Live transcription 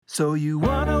So you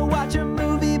wanna watch a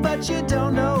movie but you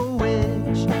don't know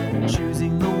which.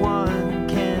 Choosing the one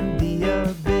can be a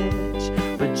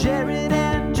bitch. But Jared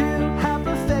and Drew have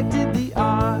perfected the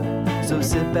art. So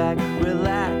sit back,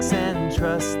 relax, and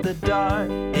trust the dart.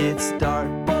 It's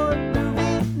Dartboard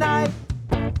Movie Night.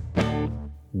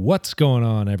 What's going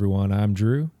on, everyone? I'm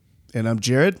Drew. And I'm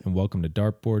Jared. And welcome to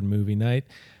Dartboard Movie Night,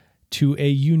 to a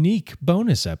unique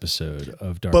bonus episode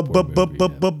of Dartboard Movie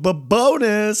Night.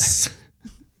 Bonus!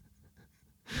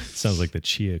 Sounds like the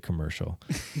Chia commercial.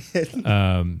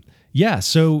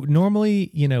 So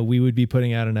normally, we would be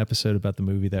putting out an episode about the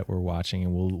movie that we're watching,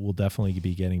 and we'll definitely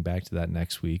be getting back to that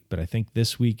next week. But I think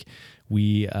this week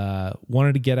we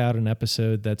wanted to get out an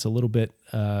episode that's a little bit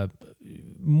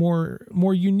more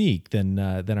unique than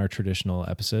our traditional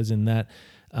episodes, in that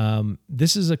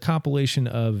this is a compilation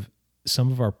of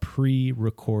some of our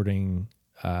pre-recording.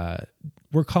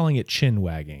 We're calling it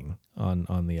chin-wagging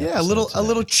on the episode. Yeah, a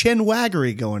little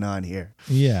chin-waggery going on here.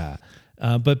 Yeah.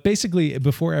 But basically,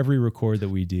 before every record that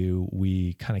we do,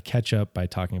 we kind of catch up by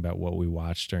talking about what we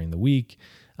watched during the week,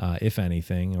 if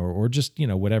anything, or just,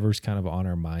 whatever's kind of on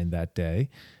our mind that day.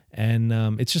 And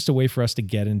it's just a way for us to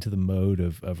get into the mode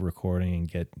of recording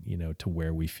and get, to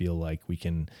where we feel like we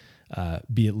can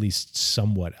be at least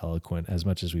somewhat eloquent, as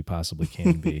much as we possibly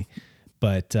can be.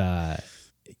 But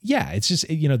it's just,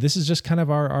 this is just kind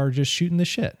of our just shooting the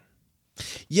shit.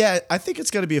 Yeah, I think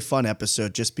it's going to be a fun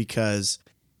episode just because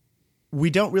we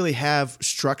don't really have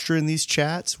structure in these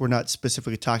chats. We're not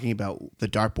specifically talking about the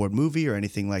Dartboard movie or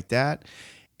anything like that.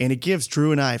 And it gives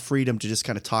Drew and I freedom to just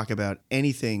kind of talk about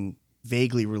anything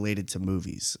vaguely related to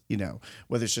movies,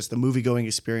 whether it's just the movie-going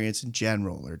experience in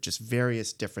general or just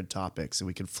various different topics. And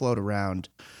we can float around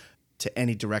to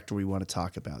any director we want to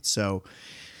talk about. So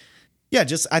yeah,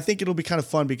 I think it'll be kind of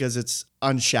fun because it's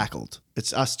unshackled.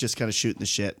 It's us just kind of shooting the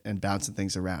shit and bouncing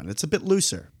things around. It's a bit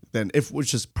looser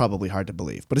which is probably hard to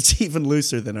believe, but it's even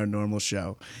looser than our normal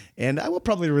show. And I will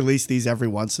probably release these every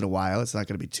once in a while. It's not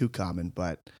going to be too common,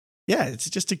 but yeah, it's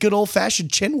just a good old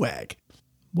fashioned chin wag.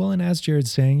 Well, and as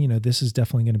Jared's saying, this is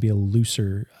definitely going to be a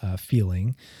looser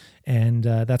feeling. And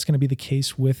that's going to be the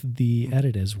case with the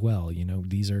edit as well.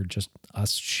 These are just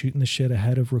us shooting the shit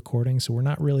ahead of recording. So we're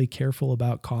not really careful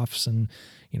about coughs and,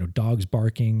 dogs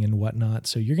barking and whatnot.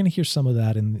 So you're going to hear some of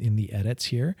that in the edits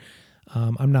here.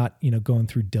 I'm not, going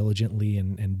through diligently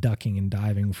and ducking and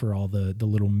diving for all the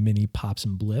little mini pops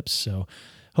and blips. So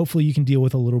hopefully you can deal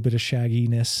with a little bit of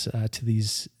shagginess to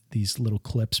these little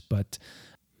clips. But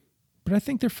I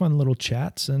think they're fun little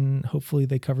chats, and hopefully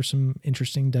they cover some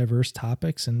interesting, diverse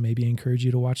topics and maybe encourage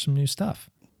you to watch some new stuff.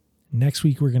 Next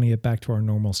week, we're going to get back to our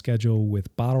normal schedule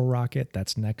with Bottle Rocket.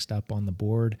 That's next up on the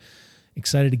board.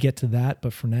 Excited to get to that,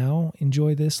 but for now,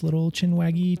 enjoy this little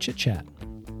chin-waggy chit-chat.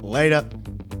 Later.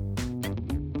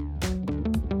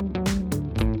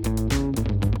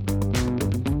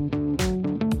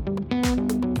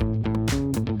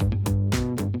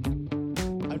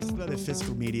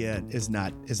 Physical media is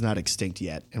not extinct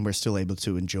yet, and we're still able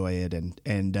to enjoy it.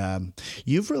 And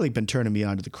you've really been turning me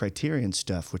on to the Criterion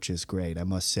stuff, which is great, I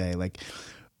must say. Like,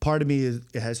 part of me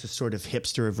it has this sort of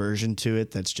hipster aversion to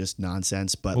it that's just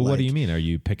nonsense. But what do you mean? Are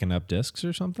you picking up discs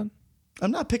or something?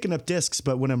 I'm not picking up discs,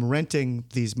 but when I'm renting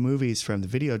these movies from the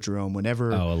Videodrome,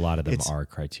 whenever a lot of them are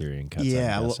Criterion cuts.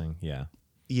 Yeah, I'm guessing.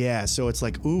 Yeah. So it's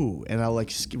like, ooh, and I'll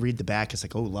read the back. It's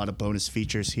like, oh, a lot of bonus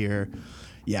features here.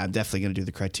 Yeah, I'm definitely going to do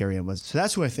the Criterion ones. So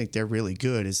that's why I think they're really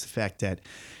good, is the fact that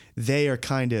they are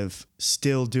kind of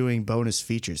still doing bonus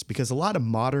features, because a lot of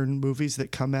modern movies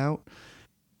that come out,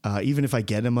 even if I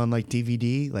get them on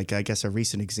DVD, I guess a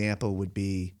recent example would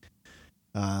be,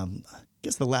 I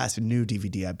guess the last new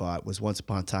DVD I bought was Once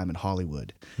Upon a Time in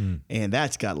Hollywood. And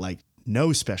that's got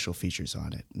no special features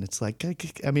on it. And it's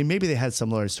maybe they had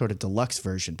some sort of deluxe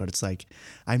version, but it's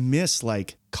I miss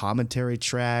commentary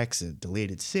tracks and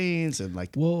deleted scenes and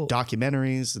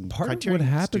documentaries. And part of what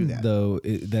happened though,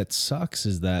 that sucks,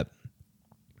 is that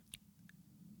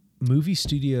movie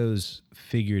studios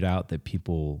figured out that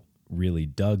people really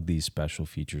dug these special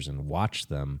features and watched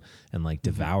them and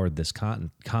devoured this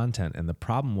content. And the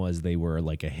problem was they were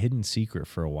a hidden secret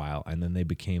for a while, and then they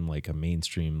became a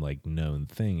mainstream known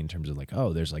thing in terms of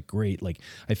there's great,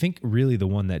 I think really the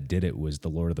one that did it was the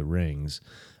Lord of the Rings.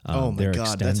 Oh my their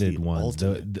God, extended that's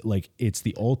the ones. It's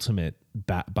the ultimate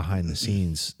behind the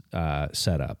scenes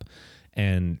setup.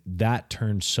 And that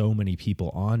turned so many people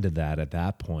onto that at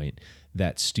that point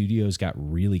that studios got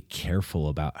really careful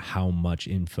about how much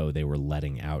info they were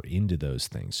letting out into those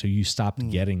things. So you stopped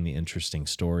getting the interesting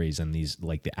stories, and these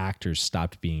the actors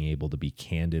stopped being able to be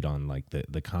candid on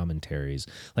the commentaries.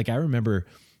 I remember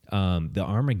the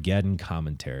Armageddon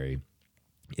commentary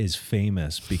is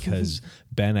famous because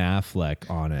Ben Affleck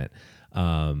on it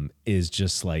is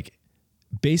just like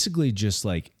basically just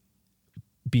like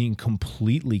being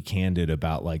completely candid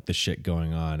about like the shit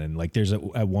going on. And like there's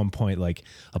at one point like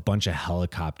a bunch of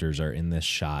helicopters are in this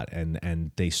shot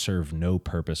and they serve no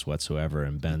purpose whatsoever,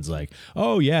 and Ben's like,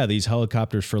 oh yeah, these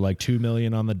helicopters for like 2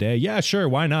 million on the day, yeah sure,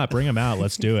 why not, bring them out,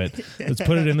 let's do it, let's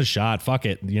put it in the shot, fuck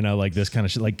it, you know, like this kind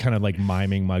of shit, like kind of like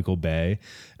miming Michael Bay.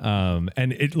 And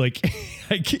it like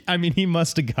I mean he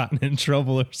must have gotten in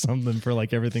trouble or something for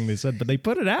like everything they said, but they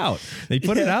put it out,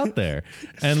 it out there.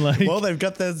 And like, well, they've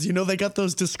got those, you know, they got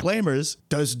those disclaimers.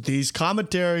 These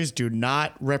commentaries do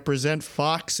not represent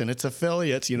Fox and its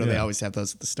affiliates. You know, they always have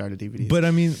those at the start of DVDs. But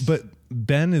I mean, but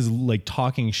Ben is like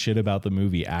talking shit about the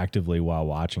movie actively while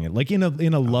watching it, like in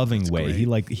a loving way.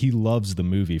 Great. He loves the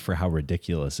movie for how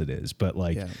ridiculous it is, but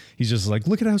like he's just like,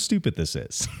 look at how stupid this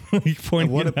is. Like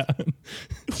pointing it out.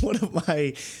 One of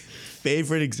my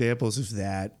favorite examples of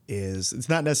that is, it's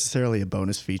not necessarily a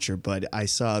bonus feature, but I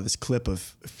saw this clip of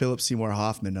Philip Seymour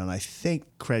Hoffman on, I think,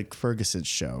 Craig Ferguson's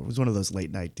show. It was one of those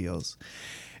late night deals.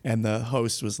 And the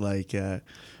host was like,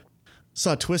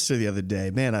 saw Twister the other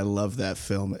day. Man, I love that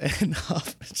film. And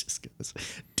Hoffman just goes,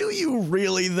 do you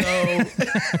really though? and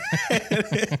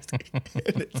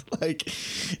it's like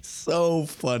so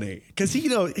funny because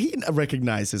he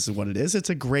recognizes what it is. It's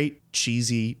a great,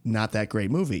 cheesy, not that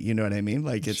great movie. You know what I mean?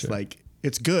 Like it's like,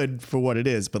 it's good for what it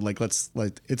is, but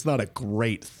it's not a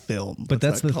great film. But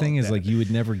that's the thing is like you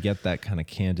would never get that kind of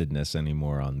candidness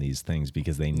anymore on these things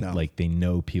because they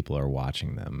know people are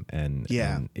watching them, and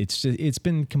it's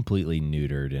been completely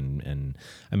neutered, and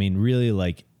I mean really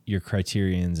like your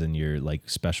Criterions and your like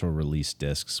special release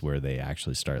discs where they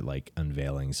actually start like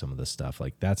unveiling some of the stuff,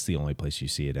 like that's the only place you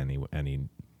see it any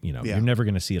you know, you're never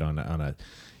going to see it on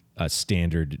a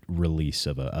standard release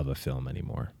of a film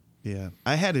anymore. Yeah,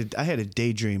 I had a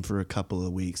daydream for a couple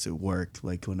of weeks at work.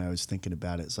 Like when I was thinking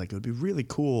about it, it's like it would be really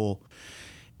cool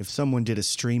if someone did a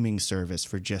streaming service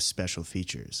for just special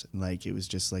features. Like it was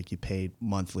just like you paid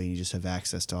monthly and you just have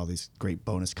access to all these great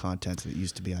bonus content that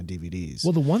used to be on DVDs.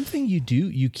 Well, the one thing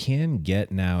you can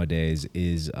get nowadays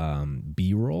is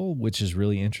B-roll, which is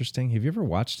really interesting. Have you ever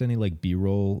watched any like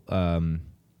B-roll kind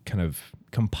of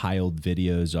compiled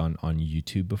videos on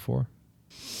YouTube before?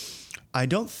 I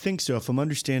don't think so, if I'm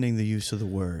understanding the use of the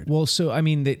word. Well, so, I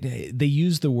mean, they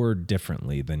use the word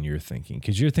differently than you're thinking,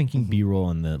 because you're thinking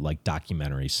B-roll in the, like,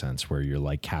 documentary sense, where you're,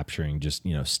 like, capturing just,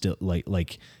 you know, still, like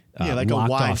locked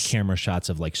off camera shots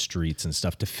of, like, streets and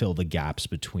stuff to fill the gaps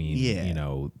between, you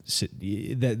know,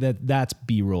 that's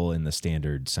B-roll in the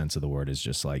standard sense of the word, is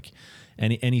just, like,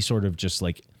 any sort of just,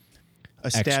 like...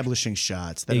 establishing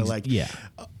shots that are, like...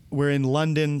 We're in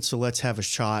London, so let's have a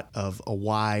shot of a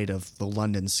wide of the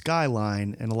London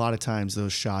skyline. And a lot of times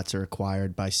those shots are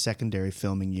acquired by secondary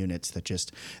filming units that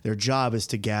just, their job is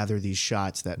to gather these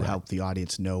shots that help the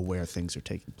audience know where things are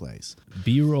taking place.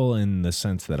 B-roll in the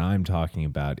sense that I'm talking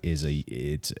about is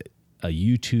it's a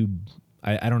YouTube...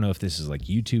 I don't know if this is like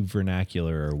YouTube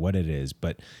vernacular or what it is,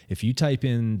 but if you type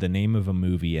in the name of a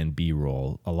movie and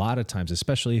B-roll, a lot of times,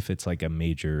 especially if it's like a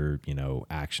major, you know,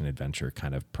 action adventure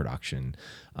kind of production,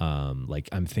 like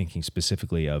I'm thinking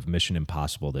specifically of Mission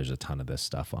Impossible. There's a ton of this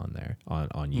stuff on there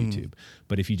on YouTube.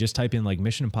 But if you just type in like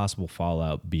Mission Impossible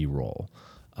Fallout B-roll,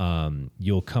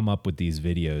 you'll come up with these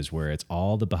videos where it's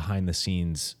all the behind the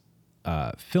scenes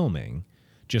filming,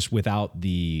 just without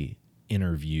the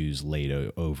interviews laid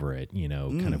over it, you know,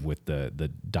 kind of with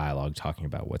the dialogue talking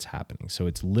about what's happening. So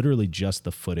it's literally just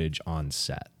the footage on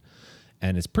set.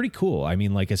 And it's pretty cool. I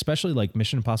mean, like, especially like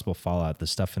Mission Impossible Fallout, the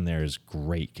stuff in there is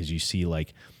great because you see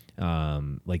like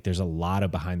there's a lot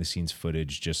of behind the scenes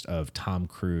footage just of Tom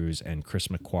Cruise and Chris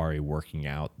McQuarrie working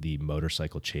out the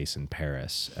motorcycle chase in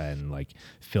Paris and like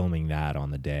filming that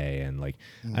on the day. And like,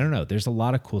 I don't know, there's a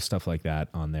lot of cool stuff like that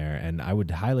on there. And I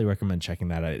would highly recommend checking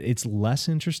that out. It's less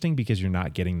interesting because you're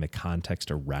not getting the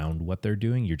context around what they're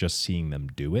doing. You're just seeing them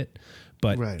do it.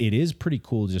 But it is pretty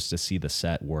cool just to see the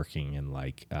set working and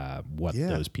like what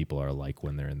those people are like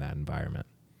when they're in that environment.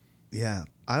 Yeah.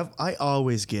 I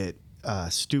always get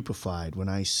stupefied when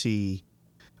I see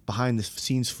behind the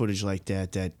scenes footage like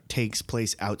that takes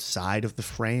place outside of the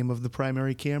frame of the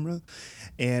primary camera.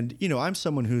 And, you know, I'm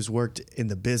someone who's worked in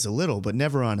the biz a little, but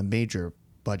never on a major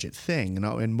budget thing, you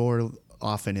know, and more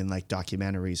often in like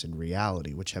documentaries and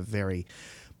reality, which have very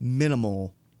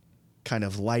minimal kind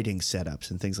of lighting setups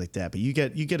and things like that. But you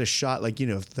get a shot like,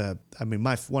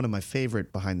 one of my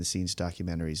favorite behind the scenes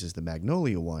documentaries is the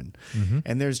Magnolia one. Mm-hmm.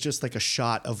 And there's just like a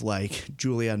shot of like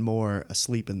Julianne Moore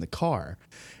asleep in the car.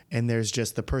 And there's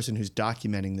just the person who's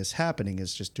documenting this happening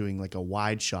is just doing like a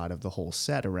wide shot of the whole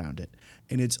set around it.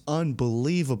 And it's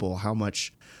unbelievable how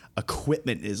much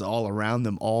equipment is all around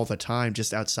them all the time,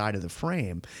 just outside of the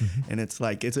frame. Mm-hmm. And it's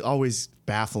like, it's always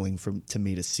baffling to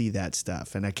me to see that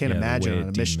stuff. And I can't imagine on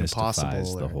a Mission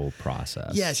Impossible. The whole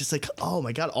process. Yeah, it's just like, oh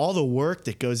my God, all the work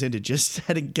that goes into just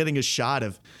getting a shot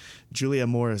of Julianne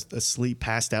Moore asleep,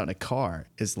 passed out in a car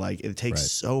is like, it takes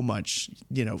so much,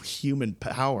 human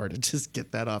power to just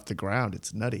get that off the ground.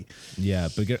 It's nutty. Yeah.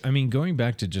 But I mean, going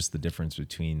back to just the difference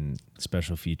between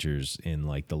special features in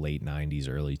like the late 90s,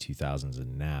 early 2000s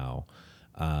and now,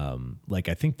 like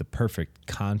I think the perfect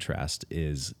contrast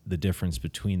is the difference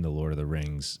between the Lord of the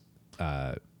Rings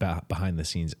behind the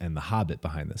scenes and the Hobbit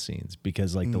behind the scenes,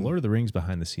 because like the Lord of the Rings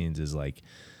behind the scenes is like,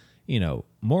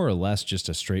 more or less just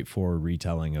a straightforward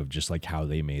retelling of just like how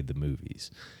they made the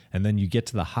movies. And then you get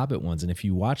to the Hobbit ones, and if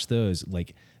you watch those,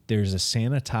 like there's a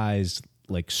sanitized,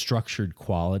 like structured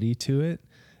quality to it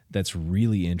that's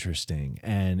really interesting.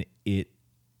 And it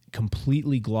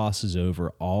completely glosses over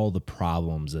all the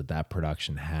problems that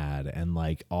production had, and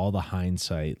like all the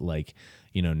hindsight, like,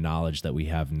 knowledge that we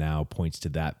have now points to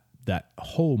that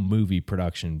whole movie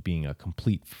production being a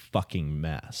complete fucking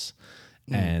mess.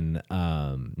 And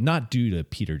not due to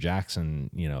Peter Jackson,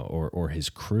 or his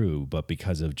crew, but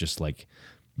because of just like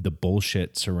the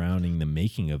bullshit surrounding the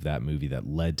making of that movie that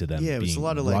led to them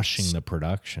rushing the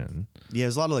production. Yeah,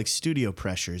 there's a lot of like studio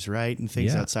pressures, right? And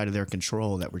things outside of their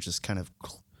control that were just kind of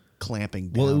clamping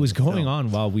down. Well, it was going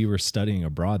on while we were studying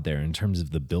abroad there in terms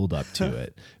of the build up to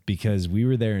it, because we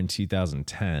were there in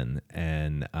 2010,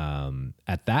 and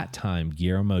at that time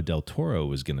Guillermo del Toro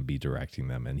was going to be directing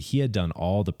them, and he had done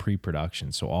all the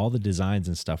pre-production, so all the designs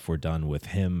and stuff were done with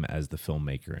him as the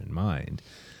filmmaker in mind.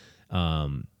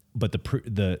 But the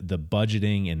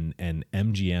budgeting and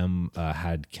MGM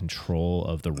had control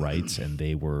of the rights, and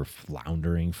they were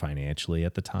floundering financially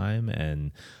at the time,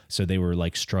 and so they were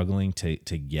like struggling to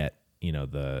get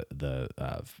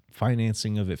the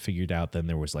financing of it figured out. Then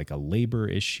there was like a labor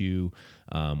issue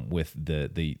with the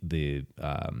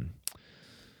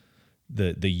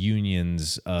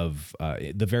unions of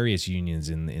the various unions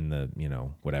in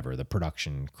the the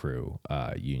production crew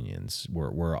unions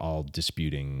were all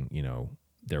disputing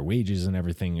their wages and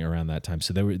everything around that time.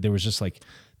 So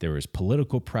there was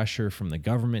political pressure from the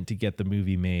government to get the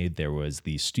movie made. There was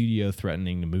the studio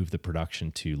threatening to move the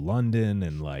production to London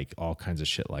and like all kinds of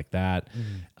shit like that.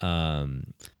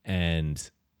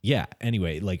 And yeah,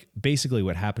 anyway, like basically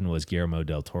what happened was Guillermo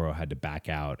del Toro had to back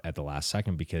out at the last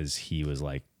second, because he was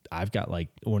like, I've got like,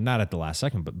 or not at the last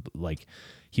second, but like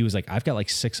he was like, I've got like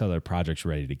 6 other projects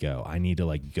ready to go. I need to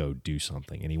like go do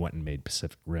something. And he went and made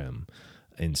Pacific Rim.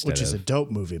 Which is a dope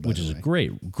movie, by the way. Which is a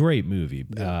great movie.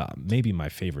 Yeah. Maybe my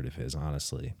favorite of his,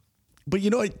 honestly. But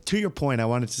to your point, I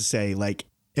wanted to say, like,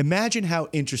 imagine how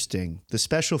interesting the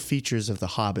special features of The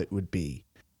Hobbit would be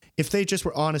if they just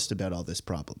were honest about all these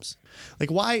problems. Like,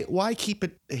 why keep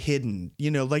it hidden?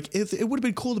 Like it would have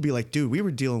been cool to be like, dude, we were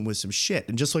dealing with some shit,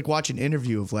 and just like watch an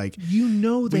interview of like,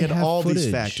 they had have all footage.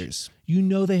 These factors.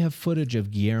 They have footage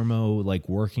of Guillermo like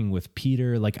working with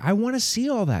Peter. Like, I want to see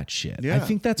all that shit. Yeah, I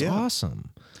think that's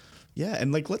awesome. Yeah,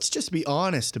 and like, let's just be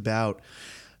honest about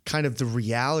kind of the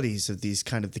realities of these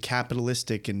kind of the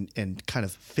capitalistic and kind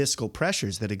of fiscal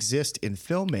pressures that exist in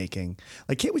filmmaking.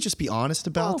 Like, can't we just be honest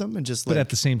about them and just like... But at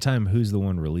the same time, who's the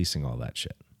one releasing all that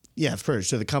shit? Yeah, first.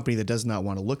 So the company that does not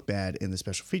want to look bad in the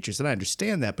special features. And I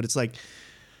understand that, but it's like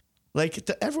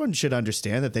everyone should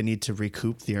understand that they need to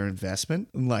recoup their investment.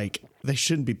 Like, they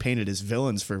shouldn't be painted as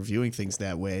villains for viewing things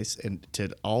that way and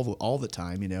to all the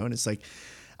time, And it's like,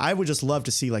 I would just love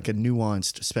to see like a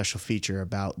nuanced special feature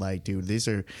about like, dude, these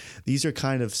are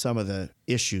kind of some of the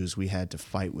issues we had to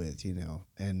fight with,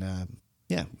 and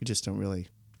we just don't really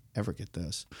ever get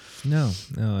those. No,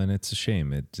 and it's a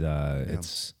shame. It's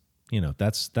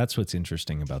that's what's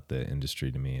interesting about the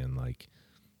industry to me, and like,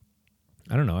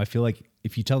 I don't know. I feel like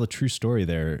if you tell the true story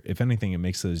there, if anything, it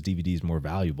makes those DVDs more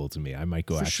valuable to me. I might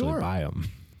go buy them.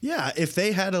 Yeah, if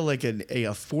they had a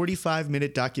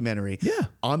 45-minute documentary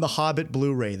on the Hobbit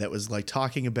Blu-ray that was like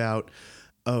talking about,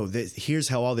 here's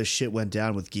how all this shit went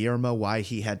down with Guillermo, why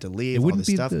he had to leave, all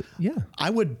this stuff. I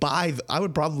would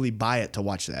probably buy it to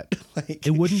watch that. Like,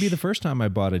 it wouldn't be the first time I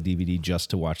bought a DVD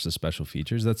just to watch the special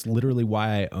features. That's literally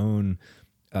why I own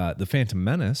The Phantom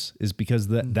Menace is because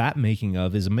that making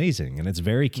of is amazing, and it's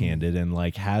very candid and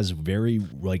like has very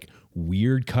like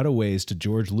weird cutaways to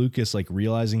George Lucas like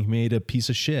realizing he made a piece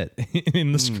of shit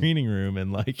in the screening room,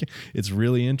 and like it's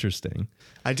really interesting.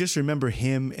 I just remember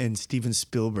him and Steven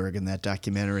Spielberg in that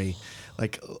documentary,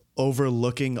 like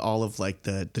overlooking all of like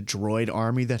the droid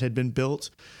army that had been built.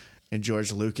 And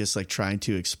George Lucas like trying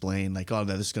to explain like, oh,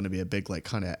 this is going to be a big like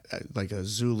kind of like a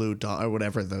Zulu or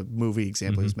whatever the movie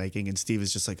example he's making, and Steve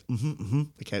is just like,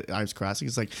 like eyes crossing.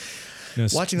 It's like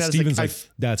watching that. Steven's like,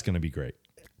 that's going to be great.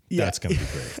 Yeah. That's going to be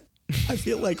great. I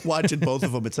feel like watching both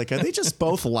of them. It's like, are they just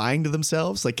both lying to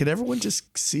themselves? Like, can everyone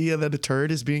just see that a turd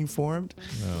is being formed?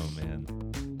 Oh man.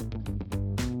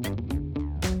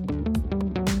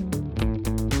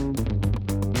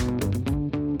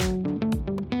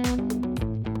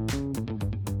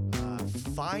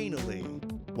 Finally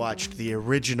watched the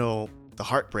original The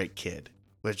Heartbreak Kid,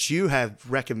 which you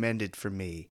have recommended for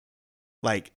me.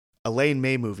 Like Elaine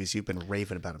May movies, you've been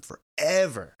raving about them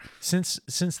forever. Since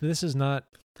this is not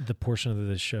the portion of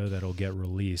the show that'll get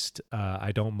released,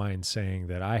 I don't mind saying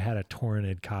that I had a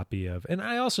torrented copy of, and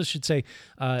I also should say,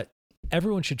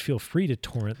 everyone should feel free to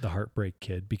torrent The Heartbreak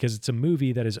Kid, because it's a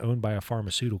movie that is owned by a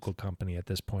pharmaceutical company at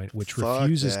this point, which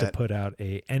refuses to put out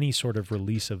any sort of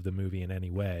release of the movie in any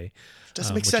way.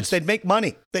 Doesn't make sense. They'd make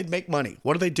money.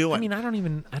 What are they doing? I mean, I don't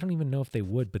even know if they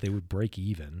would, but they would break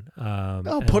even.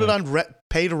 Put it on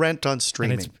paid rent on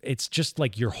streaming. And it's just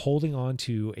like you're holding on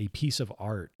to a piece of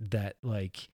art that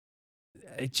like,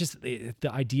 the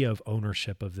idea of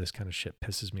ownership of this kind of shit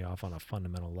pisses me off on a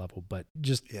fundamental level. But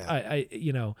just, I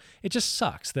it just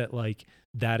sucks that like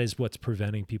that is what's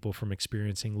preventing people from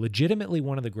experiencing legitimately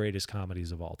one of the greatest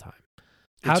comedies of all time.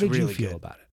 How did you feel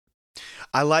about it?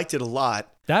 I liked it a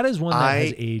lot. That is one that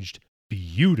has aged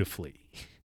beautifully.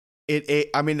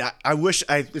 I wish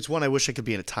it's one I wish I could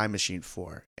be in a time machine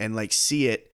for and like see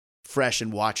it fresh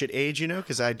and watch it age,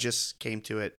 because I just came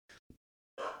to it,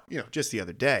 just the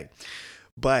other day.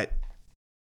 But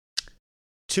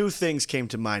two things came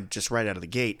to mind just right out of the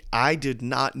gate. I did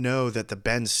not know that the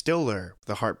Ben Stiller,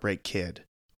 The Heartbreak Kid,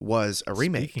 was a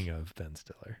remake. Speaking of Ben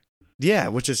Stiller. Yeah,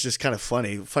 which is just kind of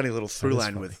funny little through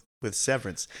line with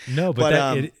Severance. No,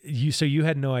 but you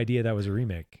had no idea that was a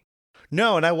remake.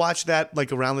 No, and I watched that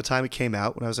like around the time it came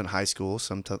out when I was in high school,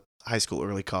 high school,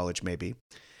 early college maybe.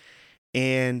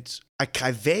 And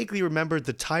I vaguely remembered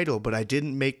the title, but I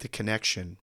didn't make the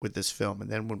connection with this film.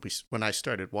 And then when I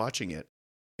started watching it,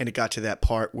 and it got to that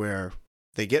part where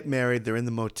they get married, they're in the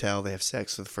motel, they have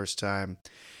sex for the first time,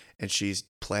 and she's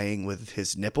playing with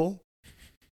his nipple,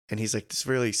 and he's like, "This is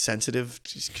really sensitive.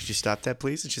 Could you stop that,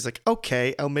 please?" And she's like,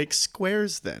 "Okay, I'll make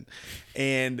squares then."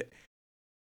 And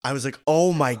I was like,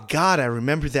 "Oh my God, I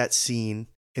remember that scene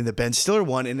in the Ben Stiller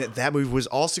one." And that movie was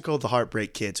also called The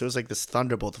Heartbreak Kid. So it was like this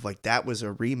thunderbolt of like, that was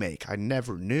a remake. I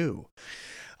never knew.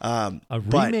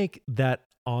 Remake that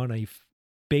on a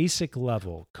basic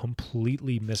level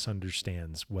completely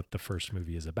misunderstands what the first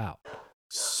movie is about.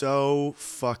 So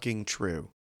fucking true.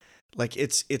 Like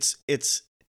it's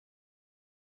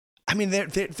I mean, there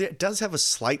does have a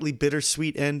slightly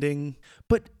bittersweet ending,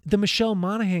 but the Michelle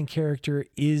Monaghan character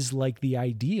is like the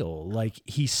ideal. Like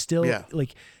he's still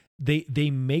like they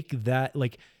make that,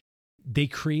 like they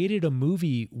created a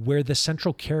movie where the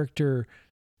central character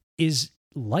is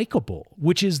likable,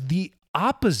 which is the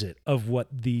opposite of what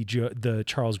the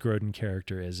Charles Grodin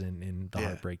character is in The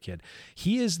Heartbreak Kid.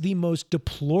 He is the most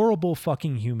deplorable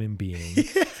fucking human being,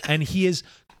 and he is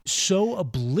so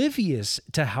oblivious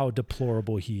to how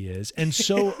deplorable he is and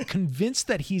so convinced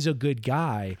that he's a good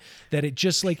guy that it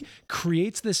just like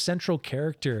creates this central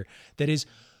character that is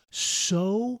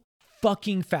so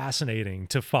fucking fascinating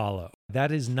to follow.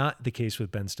 That is not the case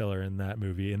with Ben Stiller in that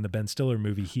movie. In the Ben Stiller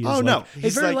movie, he is a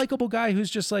very likable guy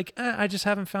who's just like, I just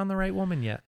haven't found the right woman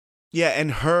yet. Yeah,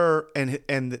 and her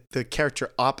and the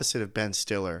character opposite of Ben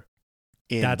Stiller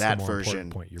in That's that the more version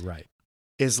important point. You're right.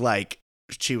 Is like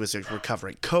she was a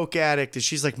recovering coke addict, and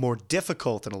she's like more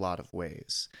difficult in a lot of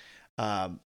ways.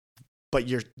 But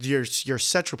your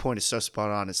central point is so spot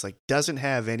on. It's like doesn't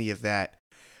have any of that.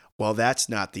 Well, that's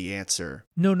not the answer.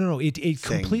 No. It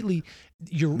completely.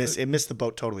 It missed the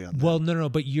boat totally on that. Well, no.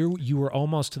 But you were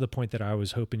almost to the point that I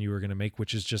was hoping you were going to make,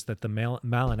 which is just that the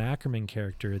Malin Ackerman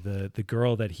character, the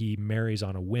girl that he marries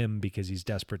on a whim because he's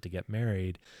desperate to get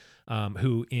married,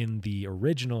 who in the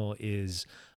original is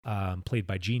played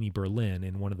by Jeannie Berlin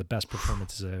in one of the best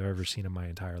performances I've ever seen in my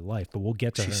entire life. But we'll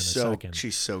get to her in a second.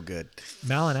 She's so good.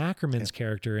 Malin Ackerman's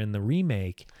character in the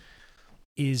remake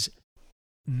is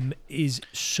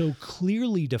so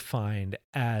clearly defined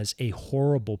as a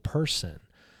horrible person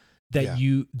that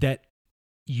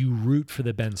you root for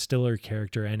the Ben Stiller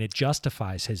character and it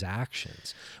justifies his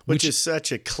actions. Which is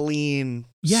such a clean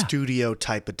studio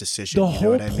type of decision. The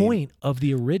whole point of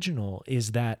the original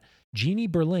is that Jeannie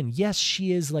Berlin, yes,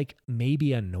 she is like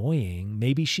maybe annoying.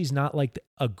 Maybe she's not like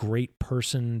a great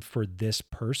person for this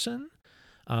person.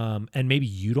 And maybe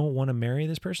you don't want to marry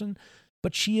this person,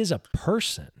 but she is a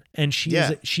person and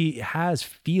she has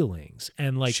feelings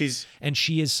and like,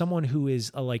 she is someone who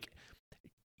is like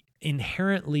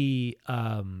inherently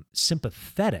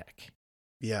sympathetic.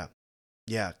 Yeah,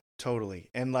 totally.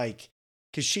 And like,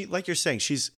 cause she, like you're saying,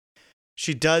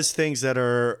 she does things that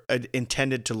are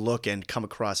intended to look and come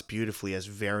across beautifully as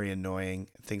very annoying,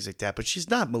 things like that. But she's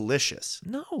not malicious.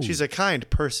 No. She's a kind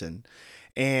person.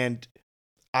 And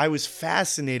I was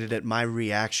fascinated at my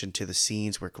reaction to the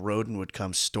scenes where Grodin would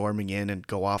come storming in and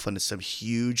go off onto some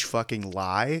huge fucking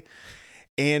lie.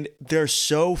 And they're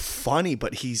so funny,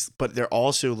 but they're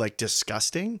also like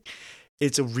disgusting.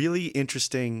 It's a really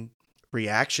interesting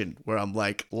reaction where I'm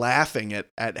like laughing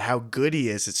at how good he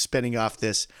is at spinning off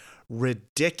this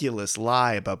ridiculous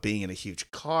lie about being in a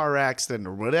huge car accident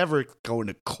or whatever, going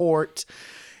to court,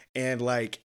 and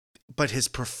like, but his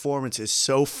performance is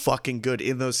so fucking good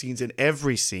in those scenes, in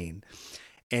every scene.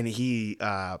 And he,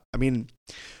 I mean,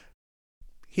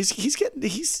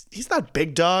 he's not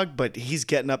big dog, but he's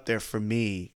getting up there for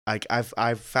me. Like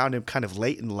I've found him kind of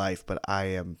late in life, but I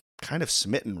am kind of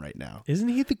smitten right now. Isn't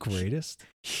he the greatest?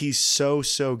 He's so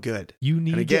good. You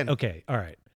need again, okay, all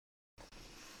right.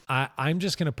 I'm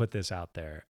just going to put this out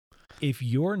there. If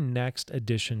your next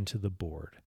addition to the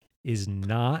board is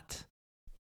not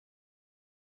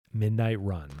Midnight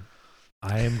Run,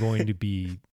 I am going to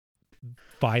be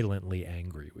violently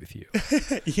angry with you.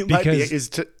 You might be. Is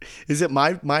it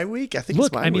my week? I think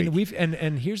it's my week. We've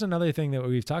and here's another thing that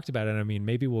we've talked about, and I mean,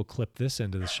 maybe we'll clip this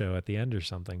into the show at the end or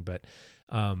something, but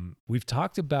we've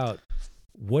talked about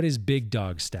what is big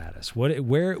dog status?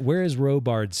 Where is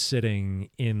Robard sitting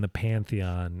in the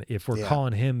pantheon if we're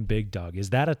calling him big dog?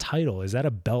 Is that a title? Is that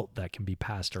a belt that can be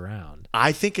passed around?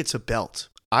 I think it's a belt.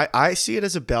 I see it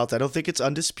as a belt. I don't think it's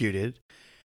undisputed.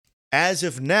 As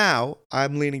of now,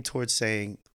 I'm leaning towards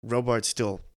saying Robard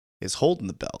still is holding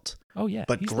the belt. Oh yeah,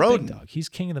 but he's Grodin, the big dog. He's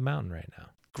king of the mountain right now.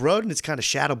 Grodin is kind of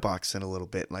shadowboxing a little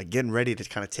bit, like getting ready to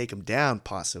kind of take him down,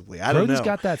 possibly. I don't know. Grodin's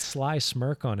got that sly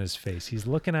smirk on his face. He's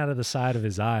looking out of the side of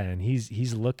his eye, and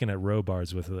he's looking at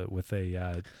Robards with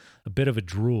a bit of a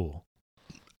drool.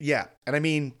 Yeah, and I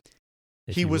mean,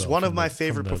 he was one of my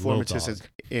favorite performances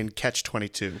in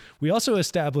Catch-22. We also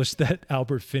established that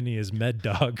Albert Finney is Med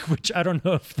Dog, which I don't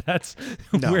know if that's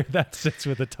where that sits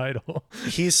with the title.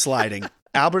 He's sliding.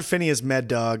 Albert Finney is Med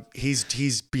Dog.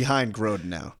 He's behind Grodin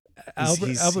now.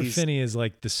 Albert Finney is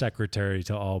like the secretary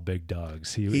to all big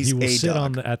dogs. He will sit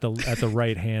at the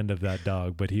right hand of that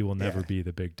dog, but he will never be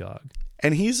the big dog.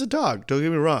 And he's a dog. Don't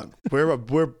get me wrong.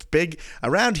 We're big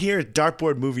around here at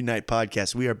Dartboard Movie Night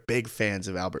Podcast. We are big fans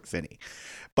of Albert Finney,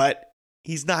 but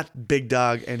he's not big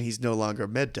dog, and he's no longer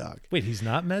Med Dog. Wait, he's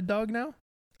not Med Dog now?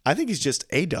 I think he's just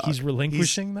a dog. He's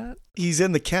relinquishing that. He's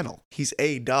in the kennel. He's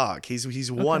a dog.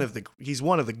 He's one of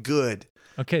the good.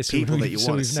 Okay, so people that you want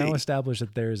to we've see. now established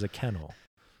that there is a kennel.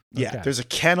 Yeah, okay. There's a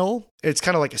kennel. It's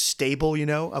kind of like a stable,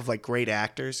 of like great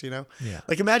actors, Yeah.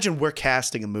 Like imagine we're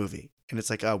casting a movie and it's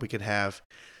like, oh, we could have,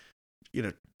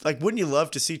 like, wouldn't you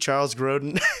love to see Charles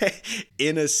Grodin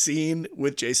in a scene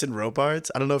with Jason Robards?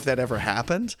 I don't know if that ever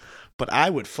happened, but I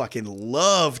would fucking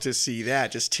love to see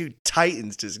that. Just two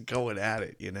titans just going at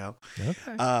it,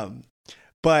 Okay.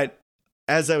 But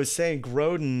as I was saying,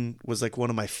 Grodin was like one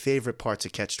of my favorite parts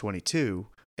of Catch-22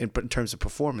 in terms of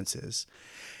performances.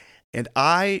 And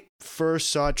I first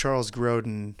saw Charles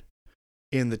Grodin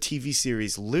in the TV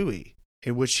series Louis,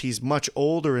 in which he's much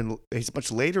older and he's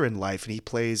much later in life, and he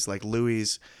plays like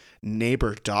Louis's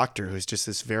neighbor doctor, who's just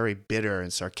this very bitter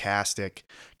and sarcastic,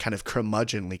 kind of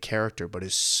curmudgeonly character, but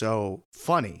is so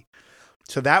funny.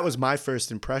 So that was my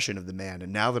first impression of the man.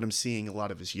 And now that I'm seeing a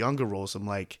lot of his younger roles, I'm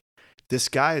like, this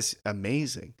guy is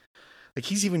amazing. Like,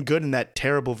 he's even good in that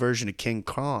terrible version of King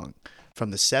Kong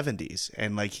from the 70s.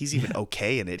 And like, he's even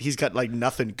okay in it. He's got like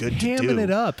nothing good to do. Hamming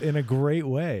it up in a great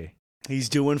way. He's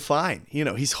doing fine.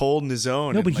 He's holding his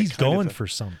own. No, but he's going for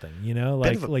something,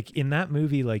 like in that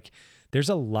movie, like there's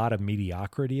a lot of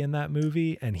mediocrity in that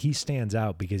movie, and he stands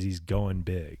out because he's going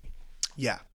big.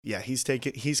 Yeah. Yeah, he's like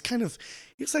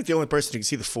the only person who can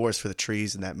see the forest for the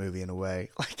trees in that movie in a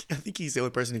way. Like, I think he's the only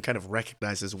person who kind of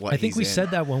recognizes what he's in. I think we said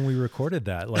that when we recorded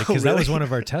that, like, because that was one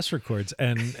of our test records.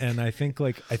 And I think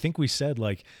we said,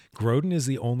 like, Grodin is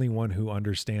the only one who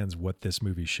understands what this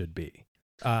movie should be.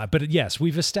 But yes,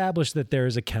 we've established that there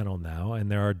is a kennel now, and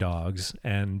there are dogs,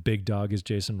 and Big Dog is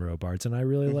Jason Robards, and I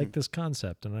really like this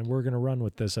concept, and we're going to run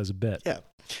with this as a bit. Yeah.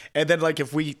 And then, like,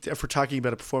 if we're talking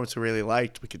about a performance we really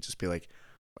liked, we could just be like,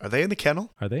 are they in the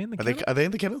kennel? Are they in the kennel? Are they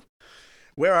in the kennel?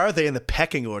 Where are they in the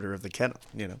pecking order of the kennel?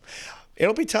 You know,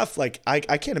 it'll be tough. Like, I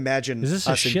can't imagine. Is this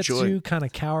a Shih Tzu kind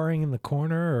of cowering in the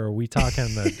corner, or are we talking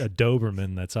a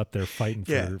Doberman that's up there fighting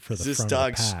for the front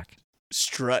of the pack?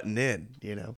 Strutting in,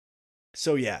 you know.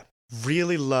 So yeah,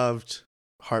 really loved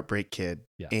Heartbreak Kid,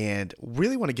 and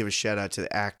really want to give a shout out to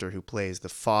the actor who plays the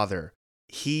father.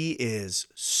 He is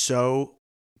so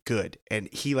good, and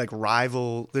he like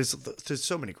there's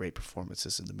so many great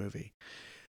performances in the movie,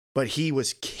 but he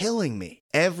was killing me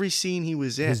every scene he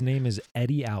was in. His name is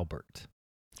Eddie Albert.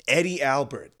 Eddie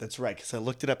Albert, that's right, because I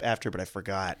looked it up after, but I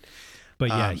forgot. But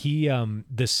yeah, he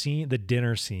the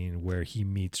dinner scene where he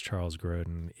meets Charles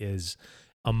Grodin is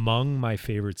among my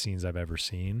favorite scenes I've ever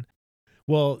seen.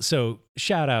 Well, so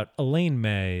shout out, Elaine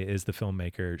May is the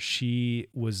filmmaker. She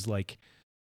was like,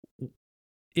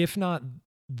 if not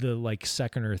the like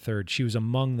second or third, she was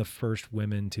among the first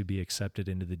women to be accepted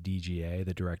into the DGA,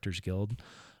 the Directors Guild.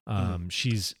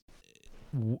 She's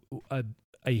a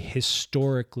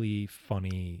historically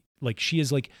funny, like she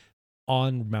is like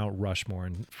on Mount Rushmore,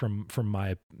 and from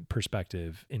my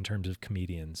perspective in terms of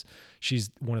comedians, she's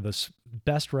one of the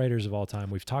best writers of all time.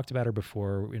 We've talked about her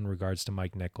before in regards to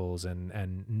Mike Nichols,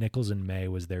 and Nichols and May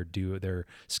was their duo, their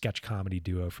sketch comedy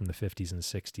duo from the 50s and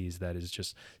 60s that is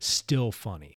just still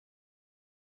funny.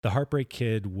 The Heartbreak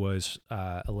Kid was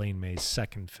Elaine May's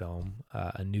second film.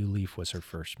 A New Leaf was her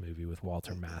first movie with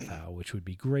Walter Matthau, which would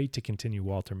be great to continue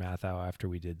Walter Matthau after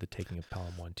we did The Taking of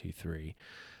Pelham 1, 2, 3.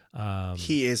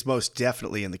 He is most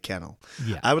definitely in the kennel.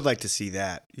 Yeah, I would like to see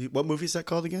that. What movie is that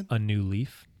called again? A New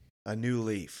Leaf. A New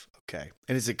Leaf. Okay,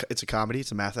 and it's a comedy.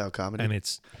 It's a Matthau comedy, and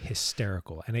it's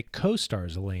hysterical. And it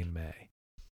co-stars Elaine May.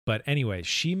 But anyway,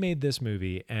 she made this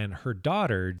movie, and her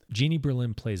daughter Jeannie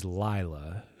Berlin plays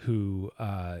Lila, who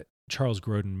Charles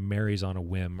Grodin marries on a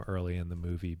whim early in the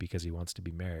movie because he wants to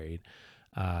be married,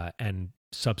 and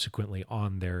subsequently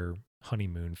on their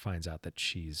honeymoon finds out that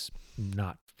she's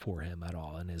not for him at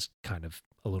all and is kind of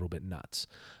a little bit nuts.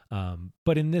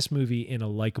 But in this movie, in a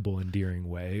likable, endearing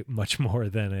way, much more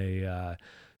than a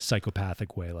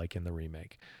psychopathic way like in the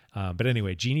remake. But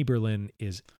anyway, Jeannie Berlin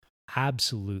is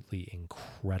absolutely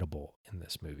incredible in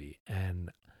this movie. And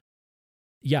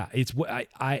yeah,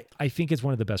 I think it's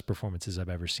one of the best performances I've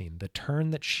ever seen. The turn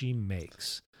that she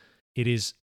makes, it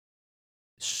is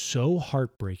so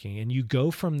heartbreaking, and you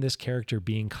go from this character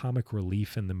being comic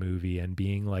relief in the movie and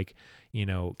being like, you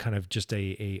know, kind of just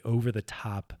a over the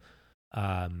top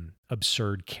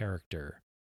absurd character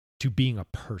to being a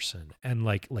person and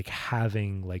like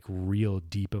having like real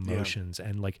deep emotions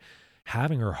and like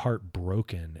having her heart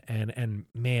broken, and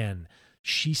man,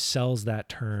 she sells that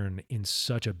turn in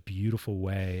such a beautiful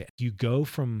way. You go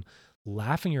from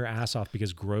laughing your ass off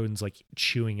because Grodin's like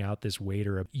chewing out this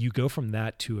waiter. You go from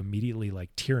that to immediately like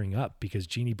tearing up because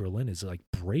Jeannie Berlin is like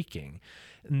breaking.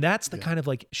 And that's the kind of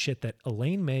like shit that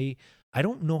Elaine May, I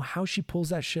don't know how she pulls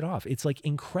that shit off. It's like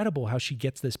incredible how she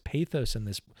gets this pathos and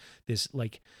this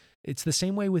like, it's the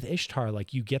same way with Ishtar.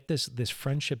 Like you get this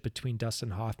friendship between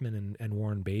Dustin Hoffman and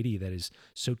Warren Beatty that is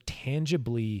so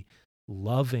tangibly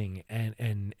loving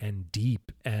and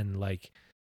deep, and like,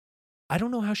 I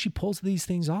don't know how she pulls these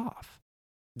things off.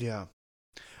 Yeah.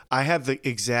 I have the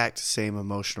exact same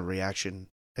emotional reaction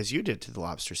as you did to the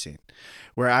lobster scene,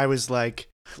 where I was like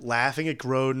laughing at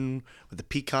Grodin with the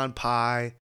pecan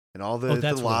pie and all the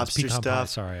lobster stuff. Pie.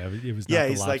 Sorry, it was not yeah, the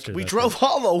he's lobster. Like, we drove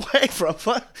all the way from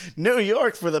New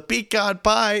York for the pecan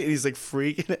pie. And he's like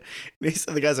freaking it.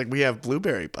 And the guy's like, we have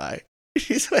blueberry pie.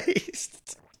 He's like,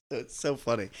 it's so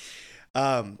funny.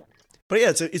 But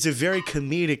yeah, it's a very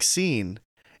comedic scene.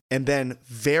 And then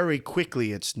very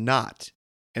quickly, it's not.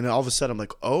 And then all of a sudden, I'm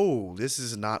like, oh, this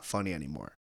is not funny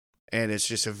anymore. And it's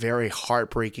just a very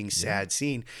heartbreaking, sad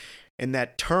scene. And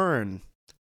that turn,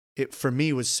 it for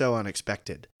me was so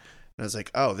unexpected. And I was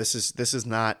like, oh, this is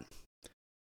not,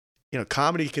 you know,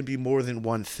 comedy can be more than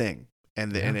one thing.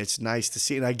 And it's nice to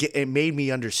see. And it made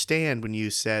me understand when you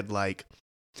said like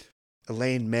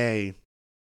Elaine May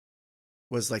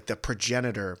was like the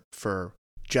progenitor for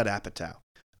Judd Apatow.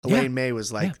 Elaine May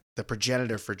was like the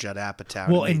progenitor for Judd Apatow.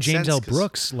 Well, and James L.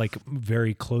 Brooks, like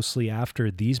very closely after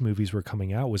these movies were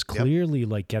coming out, was clearly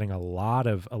like getting a lot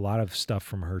of stuff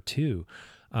from her too.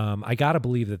 I gotta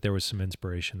believe that there was some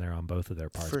inspiration there on both of their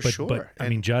parts. For sure. But I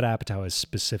mean, Judd Apatow has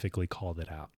specifically called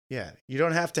it out. Yeah, you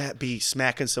don't have to be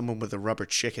smacking someone with a rubber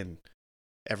chicken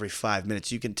every 5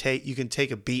 minutes. You can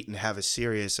take a beat and have a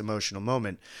serious emotional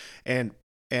moment. And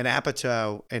And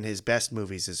Apatow in his best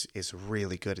movies is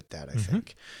really good at that, I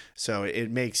think. So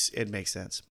it makes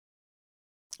sense.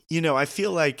 I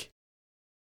feel like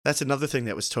that's another thing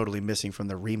that was totally missing from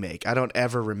the remake. I don't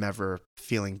ever remember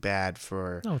feeling bad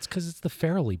for. No, it's because it's the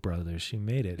Farrelly brothers who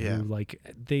made it. Yeah. Who,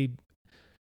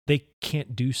 they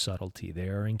can't do subtlety. They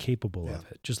are incapable of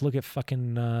it. Just look at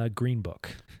fucking Green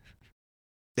Book.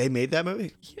 They made that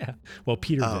movie? Yeah. Well,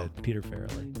 Peter did. Peter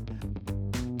Farrelly.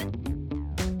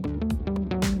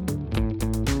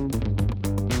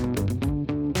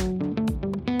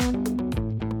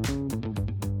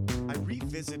 I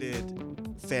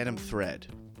revisited Phantom Thread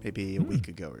maybe a week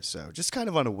ago or so, just kind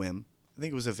of on a whim. I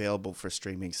think it was available for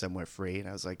streaming somewhere free, and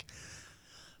I was like,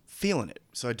 feeling it.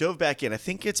 So I dove back in. I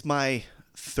think it's my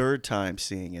third time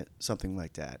seeing it, something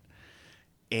like that.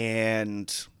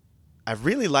 And I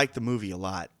really like the movie a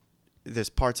lot. There's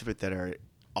parts of it that are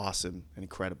awesome and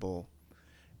incredible.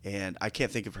 And I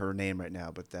can't think of her name right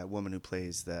now, but that woman who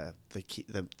plays the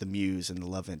muse and the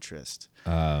love interest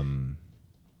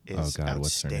is outstanding.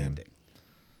 What's her name?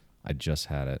 I just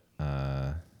had it.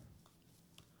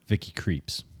 Vicky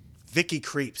Creeps. Vicky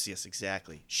Creeps, yes,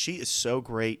 exactly. She is so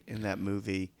great in that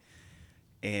movie,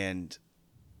 and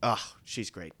she's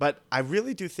great. But I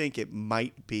really do think it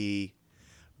might be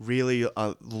really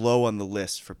low on the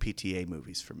list for PTA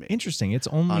movies for me. Interesting. It's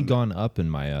only gone up in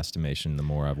my estimation the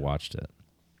more I've watched it.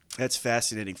 That's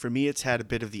fascinating. For me, it's had a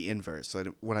bit of the inverse.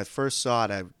 So when I first saw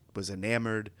it, I was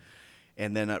enamored,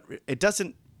 and then it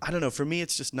doesn't. I don't know. For me,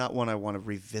 it's just not one I want to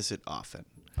revisit often.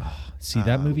 See,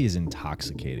 that movie is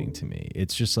intoxicating to me.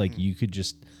 It's just like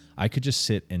I could just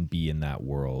sit and be in that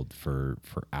world for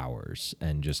hours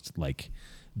and just like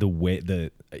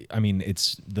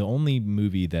it's the only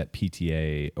movie that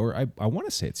PTA, or I want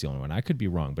to say it's the only one. I could be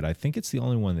wrong, but I think it's the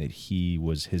only one that he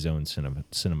was his own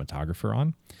cinematographer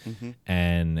on.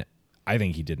 And I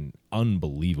think he did an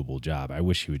unbelievable job. I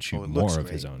wish he would shoot more of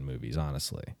his own movies,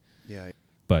 honestly. Yeah.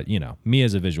 But, me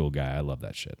as a visual guy, I love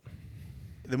that shit.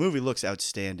 The movie looks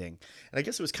outstanding. And I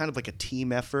guess it was kind of like a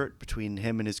team effort between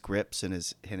him and his grips and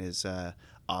his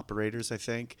operators, I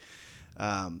think.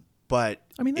 But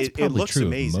that's it probably looks true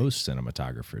amazing. of most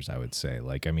cinematographers, I would say.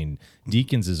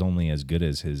 Deakins is only as good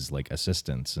as his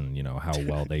assistants and, how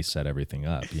well they set everything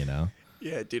up,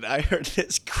 Yeah, dude, I heard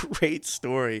this great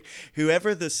story.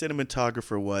 Whoever the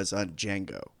cinematographer was on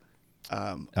Django.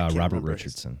 Robert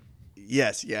Richardson.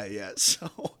 Yes, yeah. So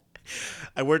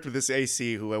I worked with this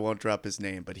AC who I won't drop his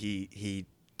name, but he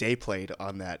day played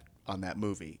on that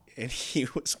movie, and he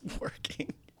was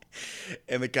working.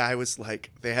 And the guy was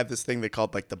like, they had this thing they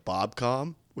called like the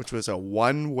Bobcom, which was a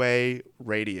one-way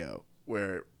radio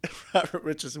where Robert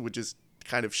Richardson would just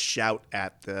kind of shout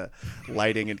at the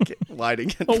lighting and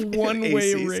a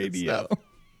one-way radio.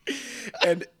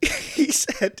 And he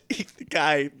said, the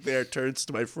guy there turns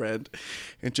to my friend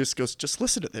and just goes, just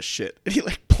listen to this shit. And he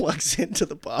plugs into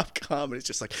the Bobcom and it's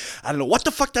just like, I don't know what the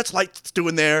fuck that's light's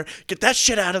doing there. Get that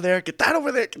shit out of there. Get that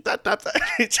over there. Get that.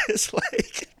 It's just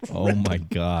like. Oh my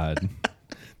God.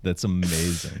 That's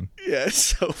amazing. Yeah, it's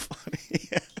so funny.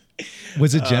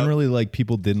 Was it generally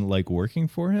people didn't like working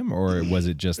for him, or was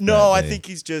it just I think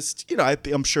he's just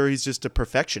I'm sure he's just a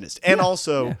perfectionist, and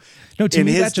also no, to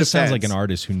me that just defense, sounds like an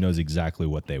artist who knows exactly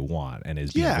what they want and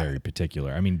is being very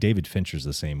particular. I mean, David Fincher's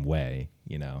the same way,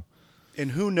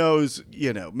 And who knows,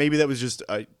 maybe that was just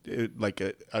an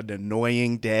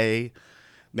annoying day.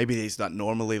 Maybe he's not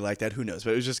normally like that. Who knows?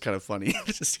 But it was just kind of funny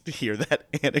just to hear that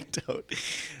anecdote.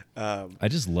 I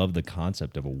just love the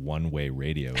concept of a one-way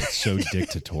radio. It's so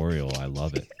dictatorial. I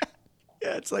love it.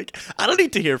 Yeah, it's like, I don't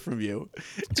need to hear from you.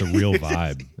 It's a real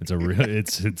vibe. It's a real.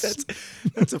 It's.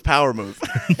 That's a power move.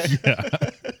 Yeah.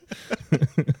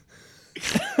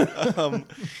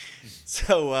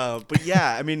 But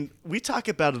yeah, I mean, we talk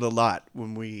about it a lot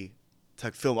when we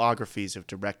talk filmographies of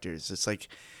directors. It's like.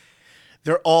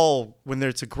 When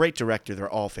it's a great director, they're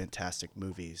all fantastic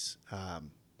movies.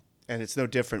 And it's no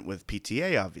different with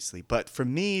PTA, obviously. But for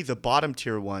me, the bottom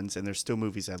tier ones, and there's still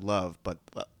movies I love, but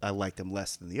I like them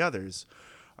less than the others,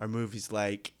 are movies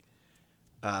like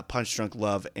Punch Drunk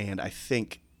Love and I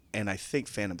think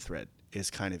Phantom Thread is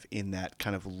kind of in that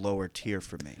kind of lower tier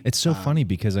for me. It's so funny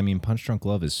because Punch Drunk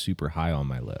Love is super high on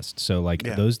my list. So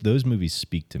those movies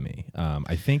speak to me.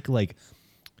 I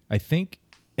think.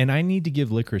 And I need to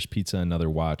give Licorice Pizza another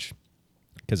watch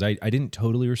because I didn't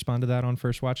totally respond to that on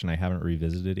first watch and I haven't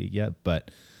revisited it yet.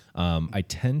 But I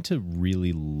tend to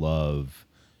really love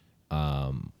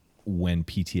when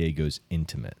PTA goes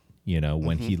intimate,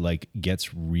 when he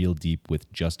gets real deep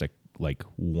with just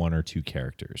one or two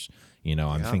characters.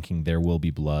 I'm thinking There Will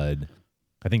Be Blood.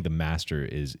 I think The Master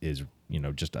is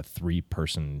just a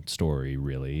 3-person story,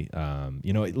 really.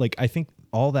 Like I think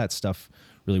all that stuff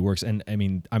really works. And I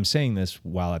mean, I'm saying this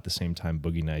while at the same time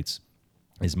Boogie Nights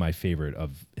is my favorite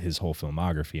of his whole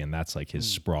filmography, and that's like his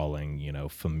sprawling,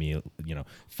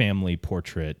 family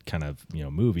portrait kind of,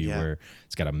 movie where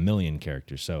it's got a million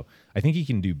characters. So I think he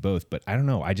can do both, but I don't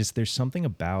know. There's something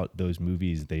about those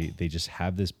movies. They just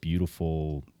have this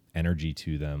beautiful energy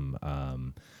to them.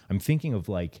 I'm thinking of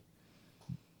like,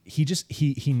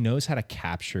 he knows how to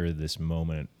capture this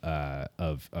moment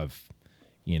of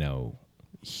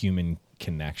human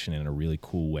connection in a really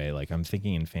cool way. Like I'm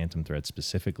thinking in Phantom Thread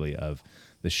specifically of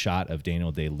the shot of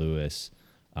Daniel Day-Lewis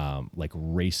like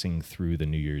racing through the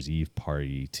New Year's Eve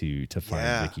party to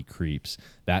find Vicky Creeps.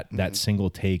 That single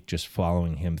take, just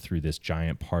following him through this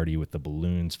giant party with the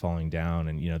balloons falling down,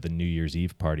 and the New Year's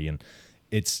Eve party, and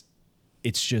it's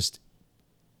just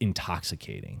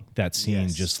intoxicating. That scene,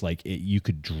 just like you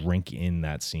could drink in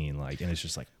that scene, like, and it's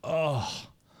just like, oh.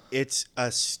 It's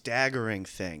a staggering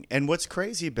thing. And what's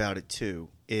crazy about it, too,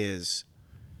 is,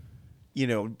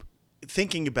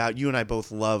 thinking about, you and I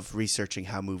both love researching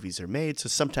how movies are made, so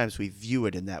sometimes we view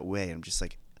it in that way. I'm just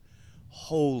like,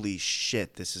 holy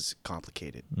shit, this is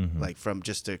complicated. Like from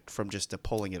just a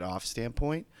pulling it off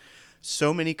standpoint.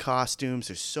 So many costumes,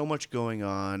 there's so much going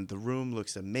on. The room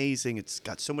looks amazing. It's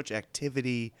got so much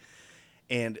activity.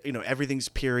 And, everything's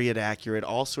period accurate,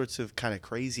 all sorts of kind of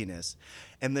craziness.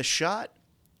 And the shot,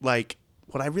 like,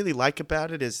 what I really like about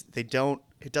it is it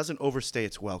doesn't overstay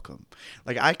its welcome.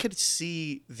 Like, I could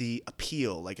see the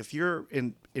appeal. Like, if you're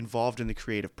involved in the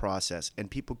creative process and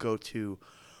people go to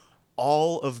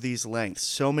all of these lengths,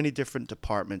 so many different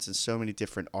departments and so many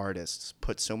different artists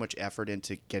put so much effort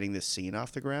into getting this scene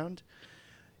off the ground.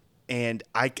 And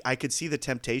I could see the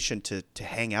temptation to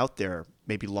hang out there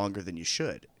maybe longer than you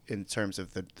should in terms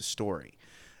of the story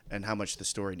and how much the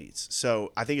story needs.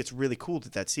 So I think it's really cool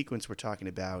that sequence we're talking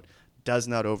about does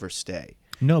not overstay.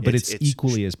 No, but it's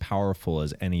equally as powerful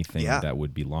as anything that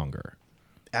would be longer.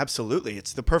 Absolutely.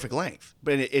 It's the perfect length.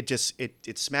 But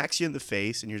it smacks you in the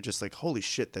face, and you're just like, holy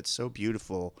shit, that's so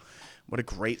beautiful. What a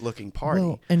great looking party.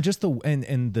 Well, and just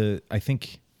I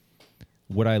think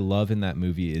what I love in that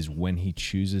movie is when he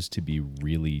chooses to be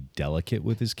really delicate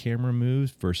with his camera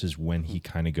moves versus when he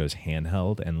kind of goes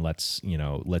handheld and lets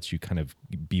you kind of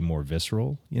be more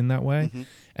visceral in that way.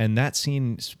 And that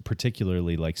scene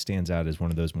particularly like stands out as one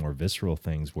of those more visceral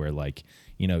things where like,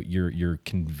 you're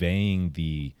conveying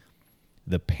the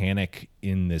panic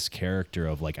in this character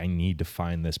of like, I need to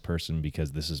find this person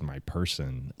because this is my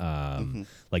person.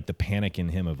 Like the panic in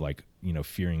him of like,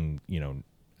 fearing,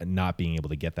 not being able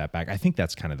to get that back. I think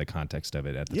that's kind of the context of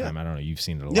it at the time. I don't know. You've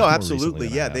seen it a lot. No, more absolutely.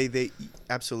 Yeah, they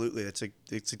absolutely.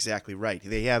 It's exactly right.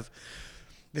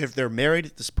 They're married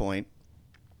at this point,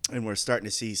 and we're starting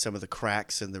to see some of the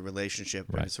cracks in the relationship.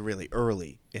 But it's really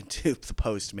early into the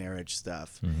post-marriage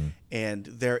stuff, and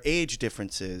their age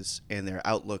differences and their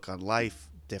outlook on life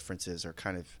differences are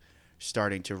kind of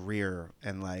starting to rear.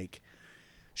 And like,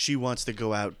 she wants to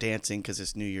go out dancing because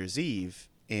it's New Year's Eve,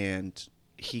 and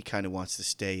he kind of wants to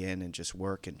stay in and just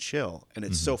work and chill. And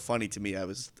it's so funny to me. I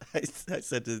was like,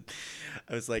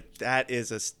 that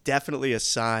is definitely a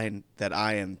sign that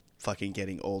I am fucking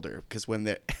getting older, because when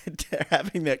they're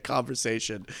having that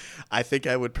conversation, I think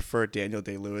I would prefer Daniel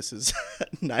Day-Lewis's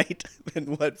night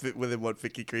than what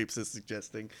Vicky Creeps is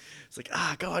suggesting. It's like,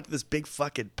 go out to this big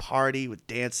fucking party with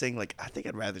dancing. Like, I think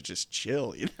I'd rather just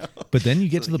chill, But then you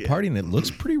get to the party and it looks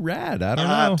pretty rad. I don't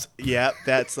know. Yeah,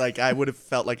 that's like, I would have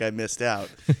felt like I missed out.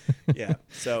 Yeah.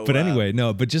 So, but anyway,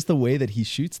 no. But just the way that he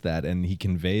shoots that and he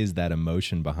conveys that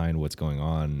emotion behind what's going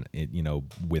on,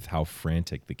 with how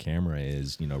frantic the camera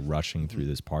is, rushing through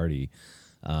this party,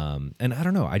 and I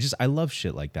don't know. I love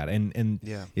shit like that, and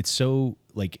it's so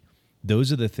like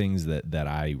those are the things that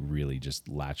I really just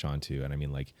latch onto. And I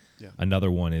mean, like another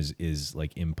one is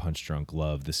like in Punch Drunk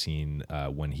Love, the scene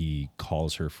when he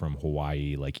calls her from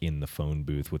Hawaii, like in the phone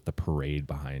booth with the parade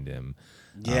behind him.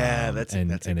 Yeah, that's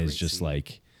it's just scene.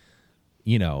 Like.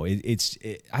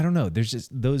 I don't know. There's just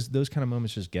those kind of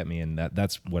moments just get me, and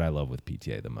that's what I love with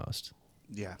PTA the most.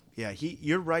 Yeah.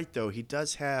 You're right though. He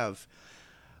does have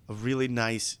a really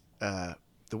nice.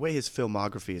 The way his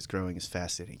filmography is growing is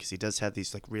fascinating, because he does have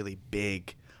these like really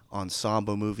big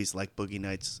ensemble movies like Boogie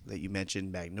Nights that you mentioned,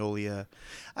 Magnolia.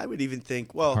 I would even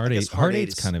think, well, Heart I guess Heart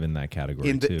Eight's kind of in that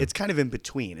category too. It's kind of in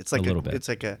between. It's like a little bit.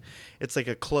 It's like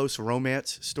a close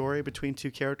romance story between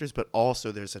two characters, but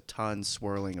also there's a ton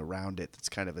swirling around it that's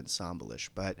kind of ensemble-ish.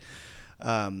 But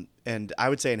And I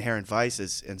would say Inherent Vice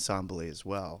is ensemble as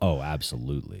well. Oh,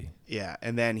 absolutely. Yeah,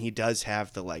 and then he does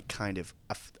have the like kind of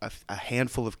a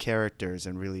handful of characters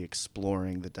and really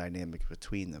exploring the dynamic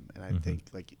between them. And I think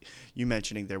like you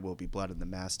mentioning There Will Be Blood and The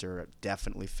Master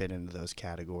definitely fit into those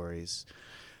categories.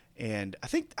 And I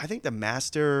think The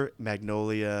Master,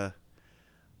 Magnolia,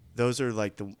 those are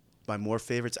like my more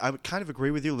favorites. I would kind of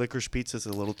agree with you. Licorice Pizza is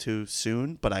a little too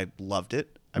soon, but I loved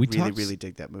it. I really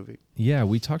dig that movie. Yeah,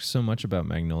 we talked so much about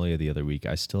Magnolia the other week.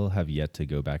 I still have yet to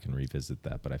go back and revisit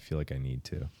that, but I feel like I need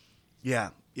to.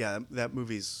 Yeah, that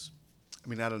movie's. I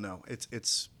mean, I don't know.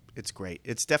 It's great.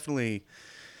 It's definitely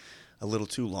a little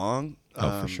too long.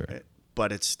 For sure.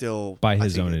 But it's still by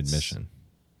his own admission.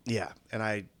 Yeah,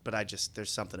 but I just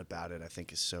there's something about it I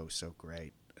think is so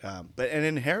great. But an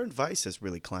Inherent Vice has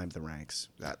really climbed the ranks.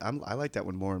 I like that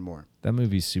one more and more. That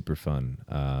movie's super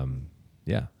fun.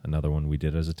 Yeah, another one we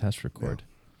did as a test record.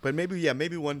 Yeah. But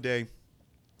maybe one day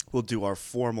we'll do our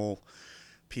formal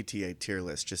PTA tier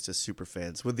list just as super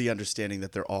fans with the understanding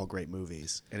that they're all great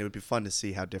movies. And it would be fun to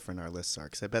see how different our lists are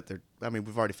because I bet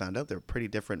we've already found out they're pretty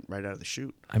different right out of the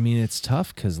chute. I mean, it's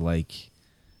tough because like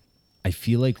I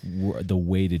feel like the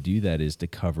way to do that is to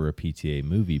cover a PTA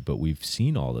movie, but we've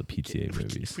seen all the PTA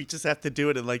movies. We just have to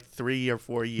do it in like 3 or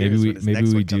 4 years.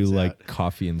 Maybe we do like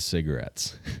coffee and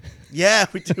cigarettes. Yeah,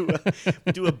 we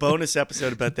do a bonus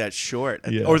episode about that short,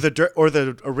 yeah. or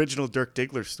the original Dirk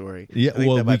Diggler story. Yeah,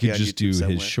 well, we could just do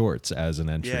his shorts as an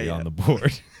entry on the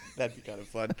board. That'd be kind of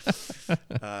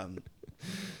fun.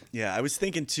 Yeah, I was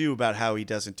thinking too about how he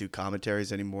doesn't do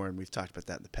commentaries anymore, and we've talked about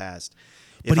that in the past.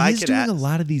 But he's doing a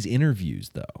lot of these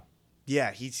interviews, though.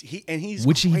 Yeah, he's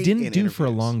which he didn't do for a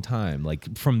long time.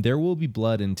 Like from There Will Be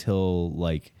Blood until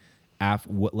like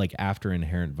after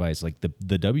Inherent Vice, like the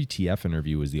WTF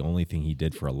interview was the only thing he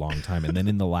did for a long time, and then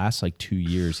in the last like 2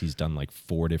 years, he's done like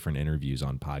 4 different interviews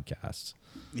on podcasts.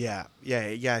 Yeah.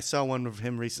 I saw one of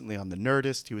him recently on The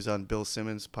Nerdist. He was on Bill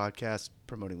Simmons' podcast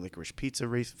promoting Licorice Pizza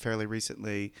fairly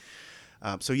recently.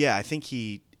 So yeah, I think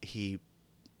he.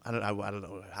 I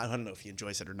don't know if he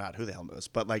enjoys it or not. Who the hell knows?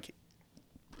 But like,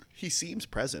 he seems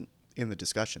present in the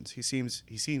discussions. He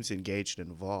seems engaged and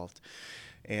involved.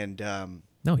 And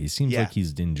no, he seems like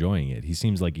he's enjoying it. He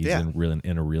seems like he's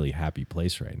in a really happy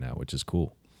place right now, which is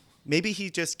cool. Maybe he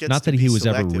just gets not that he was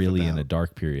ever really in a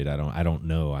dark period. I don't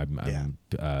know.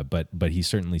 But he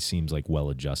certainly seems like well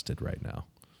adjusted right now.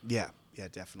 Yeah,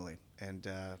 definitely. And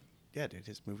dude,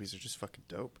 his movies are just fucking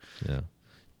dope. Yeah.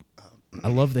 I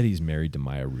love that he's married to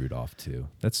Maya Rudolph too.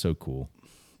 That's so cool.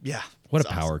 Yeah. What a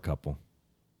power couple.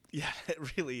 Yeah,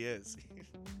 it really is.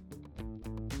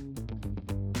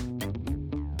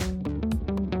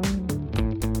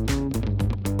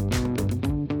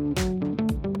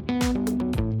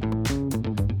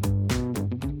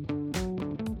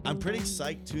 I'm pretty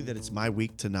psyched too that it's my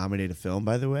week to nominate a film,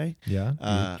 by the way. Yeah.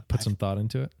 You put some thought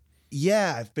into it.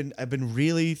 Yeah, I've been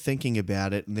really thinking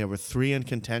about it, and there were 3 in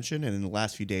contention, and in the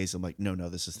last few days, I'm like, no,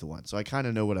 this is the one. So I kind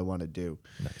of know what I want to do.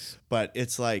 Nice. But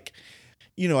it's like,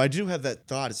 I do have that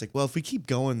thought. It's like, well, if we keep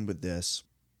going with this,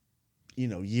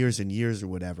 years and years or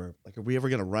whatever, like, are we ever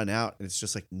going to run out? And it's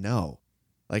just like, no.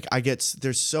 Like,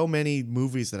 there's so many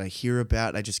movies that I hear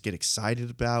about, I just get excited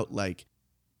about. Like,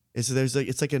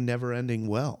 it's like a never-ending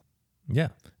well. Yeah.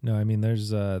 No, I mean,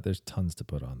 there's tons to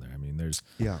put on there. I mean, there's...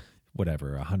 Yeah.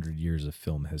 Whatever, 100 years of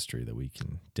film history that we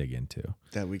can dig into.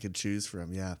 That we could choose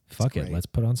from, yeah. Fuck it, let's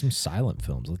put on some silent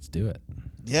films. Let's do it.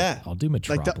 Yeah. I'll do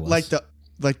Metropolis.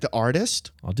 Like the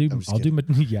Artist?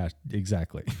 Yeah,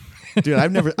 exactly. Dude,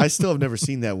 I still have never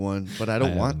seen that one, but I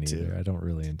don't want to. I don't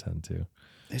really intend to.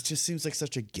 It just seems like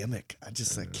such a gimmick. I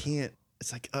can't.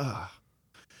 It's like, ugh.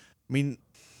 I mean,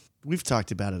 we've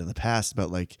talked about it in the past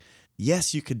about like,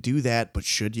 yes, you could do that, but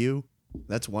should you?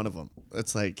 That's one of them.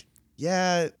 It's like,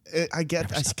 yeah, I can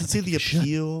see the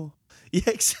appeal. Yeah,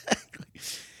 exactly.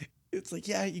 It's like,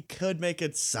 yeah, you could make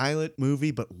a silent movie,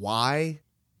 but why?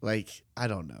 Like, I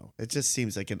don't know. It just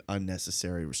seems like an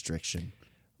unnecessary restriction.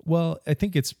 Well, I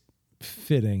think it's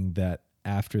fitting that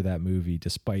after that movie,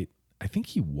 I think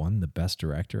he won the Best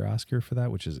Director Oscar for that,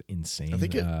 which is insane. I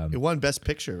think it won Best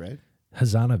Picture, right?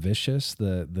 Hazanavicius,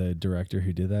 the director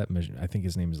who did that, I think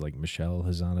his name is like Michel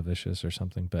Hazanavicius or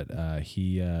something. But I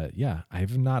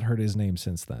have not heard his name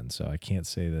since then, so I can't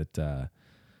say that.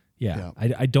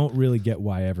 I don't really get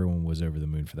why everyone was over the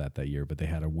moon for that year, but they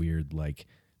had a weird like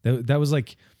that was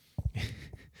like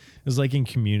it was like in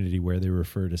Community where they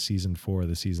refer to season 4,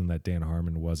 the season that Dan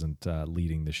Harmon wasn't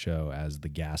leading the show, as the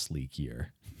gas leak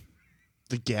year.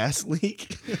 The gas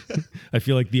leak? I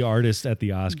feel like The Artist at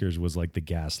the Oscars was like the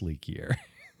gas leak year.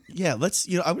 Yeah, I'm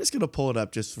just going to pull it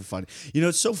up just for fun.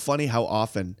 It's so funny how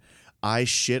often I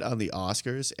shit on the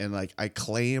Oscars and like I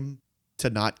claim to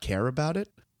not care about it.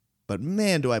 But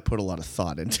man, do I put a lot of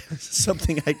thought into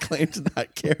something I claim to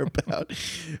not care about.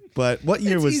 But what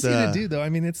year was easy to do though? I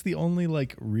mean, it's the only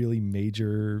like really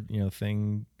major,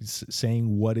 thing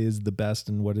saying what is the best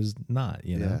and what is not.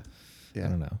 You know, Yeah. I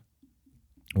don't know.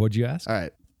 What'd you ask? All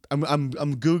right, I'm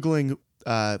googling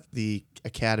the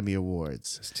Academy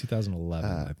Awards. It's 2011,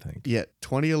 I think. Yeah,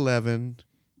 2011.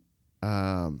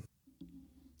 I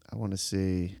want to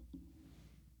see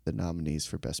the nominees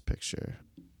for Best Picture.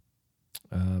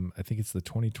 I think it's the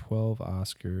 2012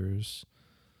 Oscars.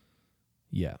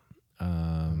 Yeah.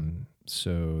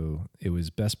 So it was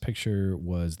Best Picture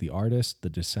was The Artist, The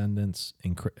Descendants,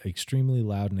 Extremely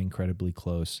Loud and Incredibly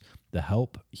Close, The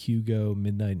Help, Hugo,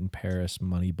 Midnight in Paris,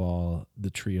 Moneyball, The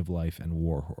Tree of Life, and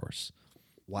War Horse.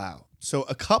 Wow. So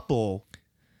a couple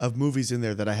of movies in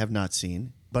there that I have not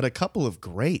seen, but a couple of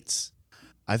greats.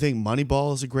 I think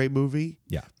Moneyball is a great movie.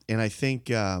 Yeah. And I think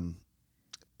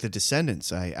The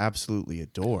Descendants, I absolutely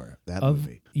adore that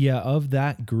movie. Yeah, of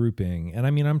that grouping. And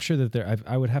I mean, I'm sure that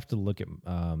I would have to look at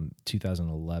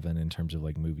 2011 in terms of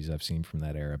like movies I've seen from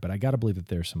that era, but I got to believe that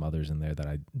there's some others in there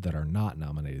that are not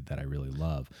nominated that I really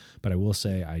love. But I will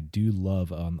say I do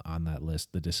love on that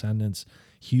list The Descendants.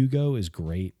 Hugo is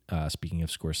great. Speaking of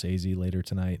Scorsese later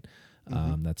tonight,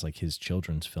 that's like his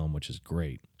children's film, which is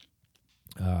great.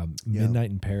 Midnight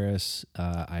in Paris,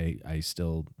 I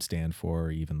still stand for,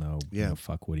 even though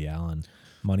fuck Woody Allen.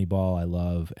 Moneyball, I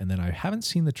love, and then I haven't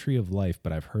seen The Tree of Life,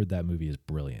 but I've heard that movie is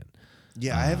brilliant.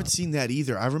 Yeah, I haven't seen that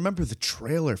either. I remember the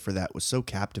trailer for that was so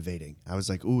captivating. I was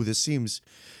like, "Ooh, this seems,"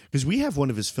 because we have one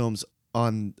of his films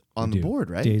on the board,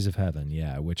 right? Days of Heaven,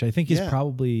 yeah, which I think is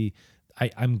probably.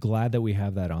 I'm glad that we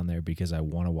have that on there because I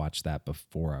want to watch that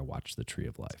before I watch The Tree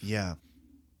of Life. Yeah,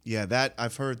 that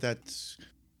I've heard that's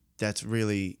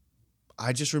really.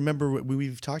 I just remember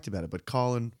we've talked about it, but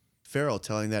Colin Farrell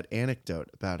telling that anecdote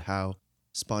about how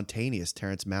spontaneous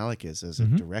Terrence Malick is as a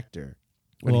director.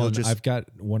 Well, I've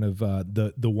got one of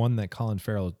the one that Colin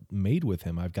Farrell made with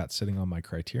him. I've got sitting on my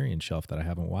Criterion shelf that I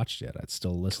haven't watched yet. It's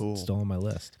still still on my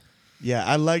list. Yeah,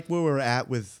 I like where we're at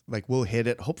with like we'll hit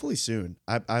it hopefully soon.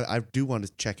 I do want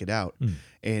to check it out,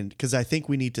 and because I think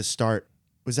we need to start.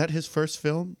 Was that his first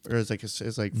film, or is like his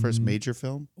first major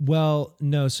film? Well,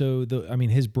 no. So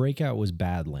his breakout was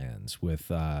Badlands with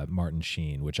Martin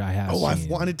Sheen, which I have. Oh, seen. I've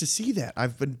wanted to see that.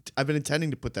 I've been intending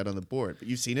to put that on the board, but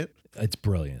you've seen it. It's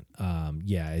brilliant.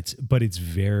 It's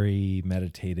very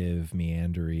meditative,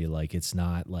 meandery. Like it's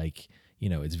not like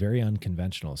it's very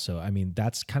unconventional. So I mean,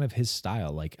 that's kind of his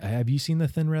style. Like, have you seen The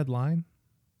Thin Red Line?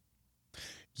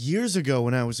 Years ago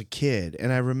when I was a kid,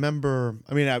 and I remember,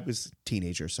 I was a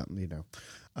teenager or something,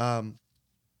 I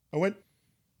went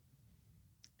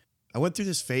through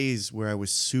this phase where I was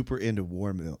super into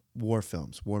war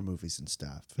films, war movies and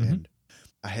stuff. And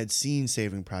I had seen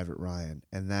Saving Private Ryan,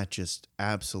 and that just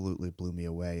absolutely blew me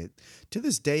away. To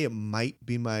this day, it might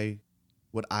be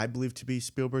what I believe to be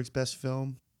Spielberg's best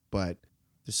film, but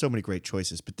there's so many great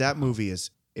choices. But that movie is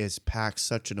packed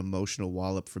such an emotional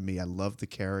wallop for me. I love the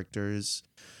characters.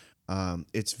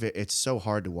 It's so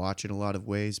hard to watch in a lot of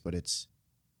ways, but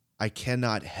I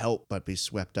cannot help but be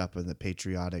swept up in the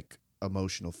patriotic,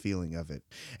 emotional feeling of it.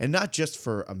 And not just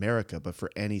for America, but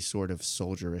for any sort of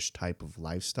soldierish type of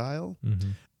lifestyle.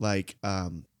 Like,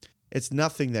 it's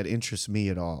nothing that interests me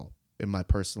at all in my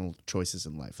personal choices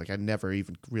in life. Like, I never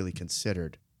even really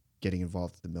considered getting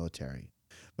involved in the military.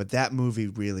 But that movie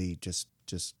really just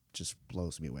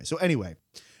blows me away. So anyway,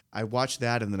 I watched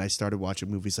that, and then I started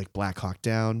watching movies like Black Hawk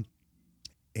Down,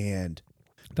 and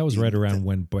that was right around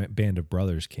when Band of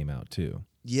Brothers came out too.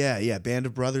 Yeah, Band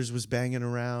of Brothers was banging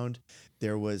around.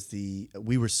 There was the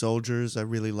We Were Soldiers I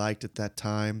really liked at that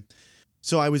time.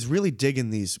 So I was really digging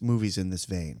these movies in this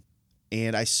vein,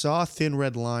 and I saw Thin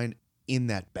Red Line in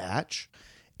that batch,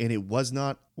 and it was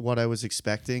not what I was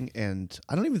expecting, and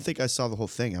I don't even think I saw the whole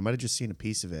thing. I might have just seen a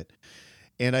piece of it.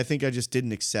 And I think I just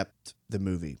didn't accept the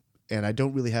movie. And I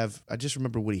just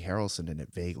remember Woody Harrelson in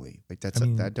it vaguely. Like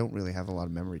I don't really have a lot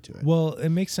of memory to it. Well, it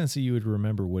makes sense that you would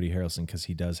remember Woody Harrelson because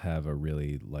he does have a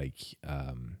really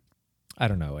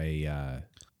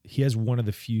he has one of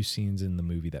the few scenes in the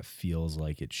movie that feels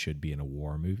like it should be in a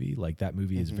war movie. Like that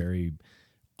movie is very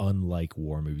unlike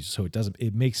war movies. So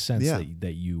it makes sense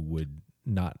that you would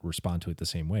not respond to it the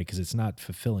same way because it's not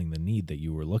fulfilling the need that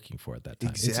you were looking for at that time.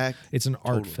 Exactly. It's an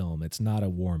art film. It's not a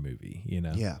war movie,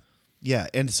 Yeah.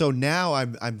 And so now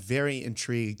I'm very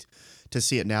intrigued to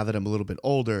see it now that I'm a little bit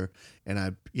older,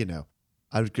 and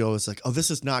I would go as like, oh, this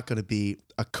is not going to be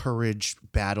a courage,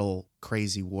 battle,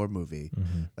 crazy war movie.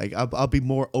 Like I'll be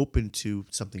more open to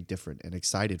something different and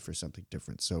excited for something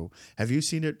different. So have you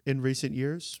seen it in recent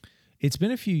years? It's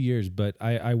been a few years, but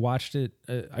I watched it.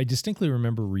 I distinctly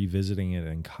remember revisiting it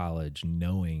in college,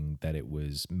 knowing that it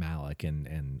was Malick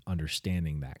and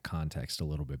understanding that context a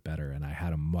little bit better. And I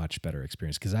had a much better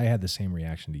experience because I had the same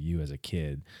reaction to you as a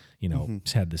kid. You know,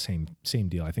 had the same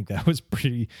deal. I think that was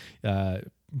pretty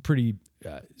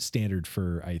standard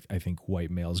for I think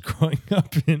white males growing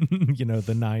up in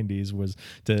the 90s was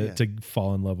to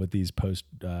fall in love with these post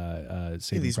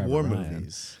Saving these Private war Ryan.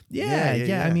 movies.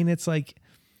 Yeah. I mean, it's like.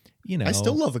 I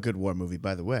still love a good war movie,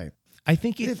 by the way. I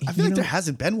think I feel like there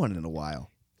hasn't been one in a while.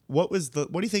 What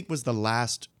do you think was the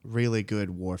last really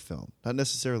good war film? Not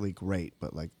necessarily great,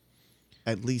 but like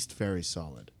at least very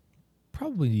solid.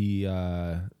 Probably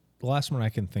the last one I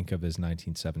can think of is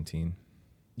 1917.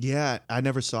 Yeah, I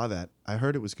never saw that. I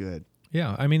heard it was good.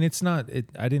 Yeah, I mean it's not.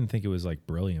 I didn't think it was like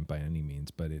brilliant by any means,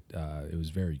 but it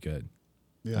was very good.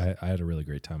 Yeah, I had a really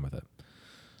great time with it.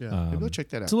 Yeah, maybe I'll check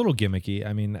that out. It's a little gimmicky.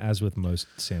 I mean, as with most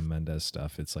Sam Mendes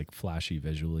stuff, it's like flashy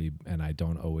visually, and I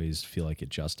don't always feel like it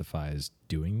justifies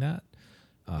doing that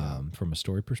from a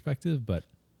story perspective. But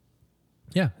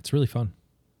yeah, it's really fun.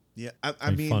 Yeah, I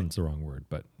mean, fun's the wrong word,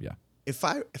 but yeah. If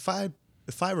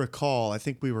I recall, I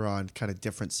think we were on kind of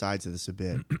different sides of this a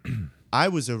bit. I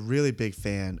was a really big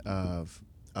fan of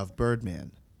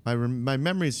Birdman. My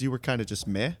memory is you were kind of just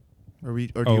meh. Or do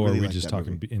you really are we like just that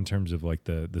talking movie? in terms of like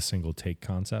the single take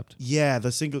concept? Yeah,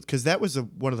 the single, because that was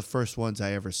one of the first ones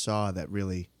I ever saw that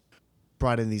really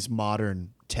brought in these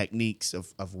modern techniques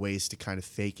of ways to kind of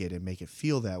fake it and make it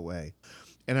feel that way.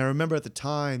 And I remember at the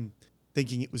time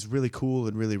thinking it was really cool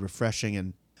and really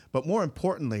refreshing. But more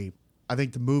importantly, I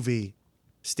think the movie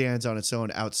stands on its own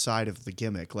outside of the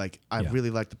gimmick. Like I really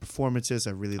like the performances.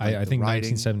 I really like I the think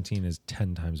writing. 1917 is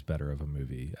 10 times better of a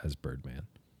movie as Birdman.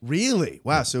 Really?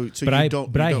 Wow. So but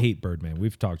I hate Birdman.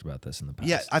 We've talked about this in the past.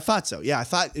 Yeah, I thought so. Yeah,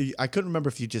 I couldn't remember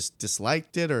if you just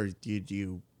disliked it or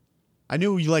you. I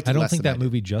knew you liked it. I don't less think than that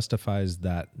movie justifies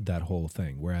that whole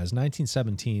thing. Whereas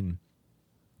 1917,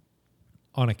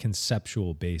 on a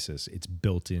conceptual basis, it's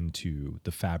built into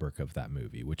the fabric of that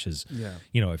movie, which is,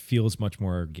 it feels much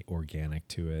more organic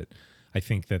to it. I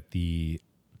think that the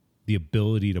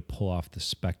ability to pull off the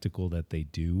spectacle that they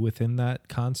do within that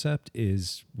concept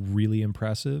is really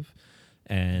impressive,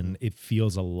 and it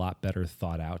feels a lot better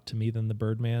thought out to me than the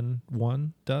Birdman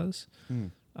one does.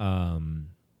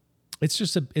 It's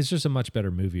just a much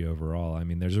better movie overall. I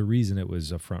mean, there's a reason it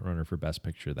was a front runner for Best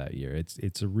Picture that year.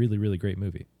 It's a really, really great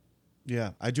movie.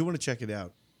 Yeah, I do want to check it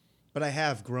out, but I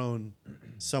have grown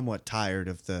somewhat tired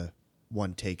of the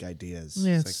one take ideas.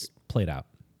 Yeah, it's played out.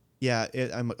 Yeah,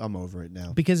 I'm over it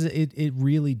now. Because it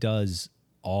really does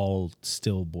all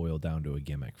still boil down to a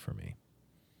gimmick for me.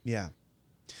 Yeah.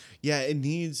 Yeah, it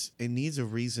needs a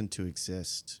reason to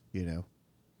exist,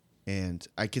 And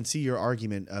I can see your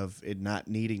argument of it not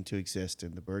needing to exist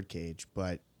in the Birdcage,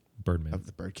 but Birdman. Of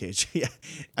the Birdcage. Yeah.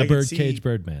 The Birdcage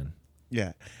Birdman.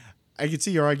 Yeah. I can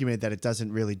see your argument that it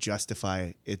doesn't really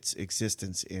justify its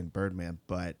existence in Birdman,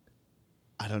 but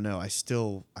I don't know. I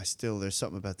still, there's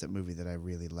something about that movie that I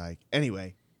really like.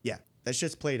 Anyway, yeah, that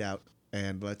shit's played out,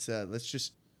 and let's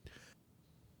just.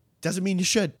 Doesn't mean you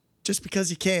should. Just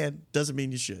because you can doesn't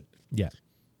mean you should. Yeah.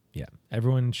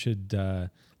 Everyone should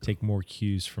take more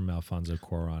cues from Alfonso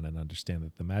Cuarón and understand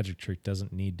that the magic trick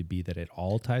doesn't need to be that it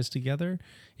all ties together.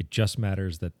 It just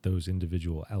matters that those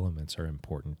individual elements are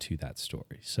important to that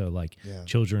story. So, like,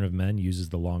 Children of Men uses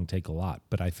the long take a lot,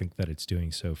 but I think that it's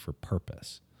doing so for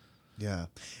purpose. Yeah.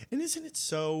 And isn't it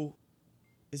so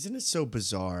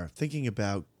bizarre thinking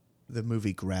about the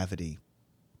movie Gravity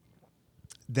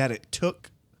that it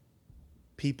took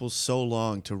people so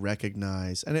long to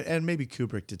recognize, and maybe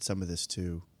Kubrick did some of this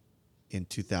too in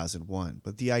 2001,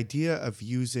 but the idea of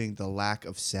using the lack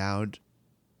of sound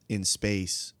in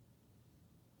space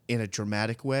in a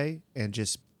dramatic way, and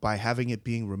just by having it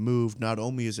being removed, not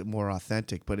only is it more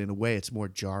authentic, but in a way it's more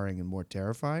jarring and more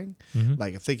terrifying.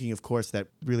 Like I'm thinking, of course, that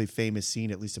really famous scene,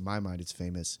 at least in my mind it's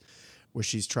famous, where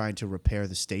she's trying to repair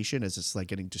the station as it's like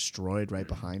getting destroyed right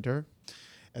behind her,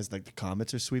 as like the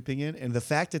comets are sweeping in. And the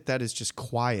fact that that is just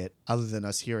quiet, other than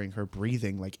us hearing her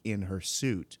breathing like in her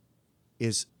suit,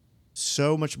 is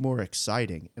so much more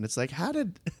exciting. And it's like, how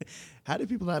did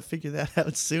people not figure that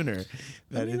out sooner?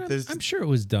 I'm sure it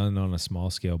was done on a small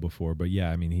scale before, but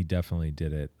yeah, I mean, he definitely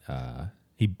did it.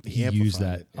 He used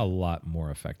that a lot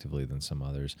more effectively than some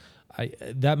others.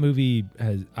 That movie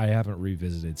I haven't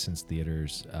revisited since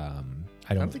theaters.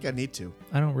 I don't think I need to.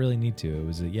 I don't really need to. It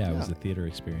was a theater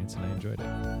experience, and I enjoyed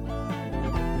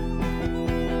it.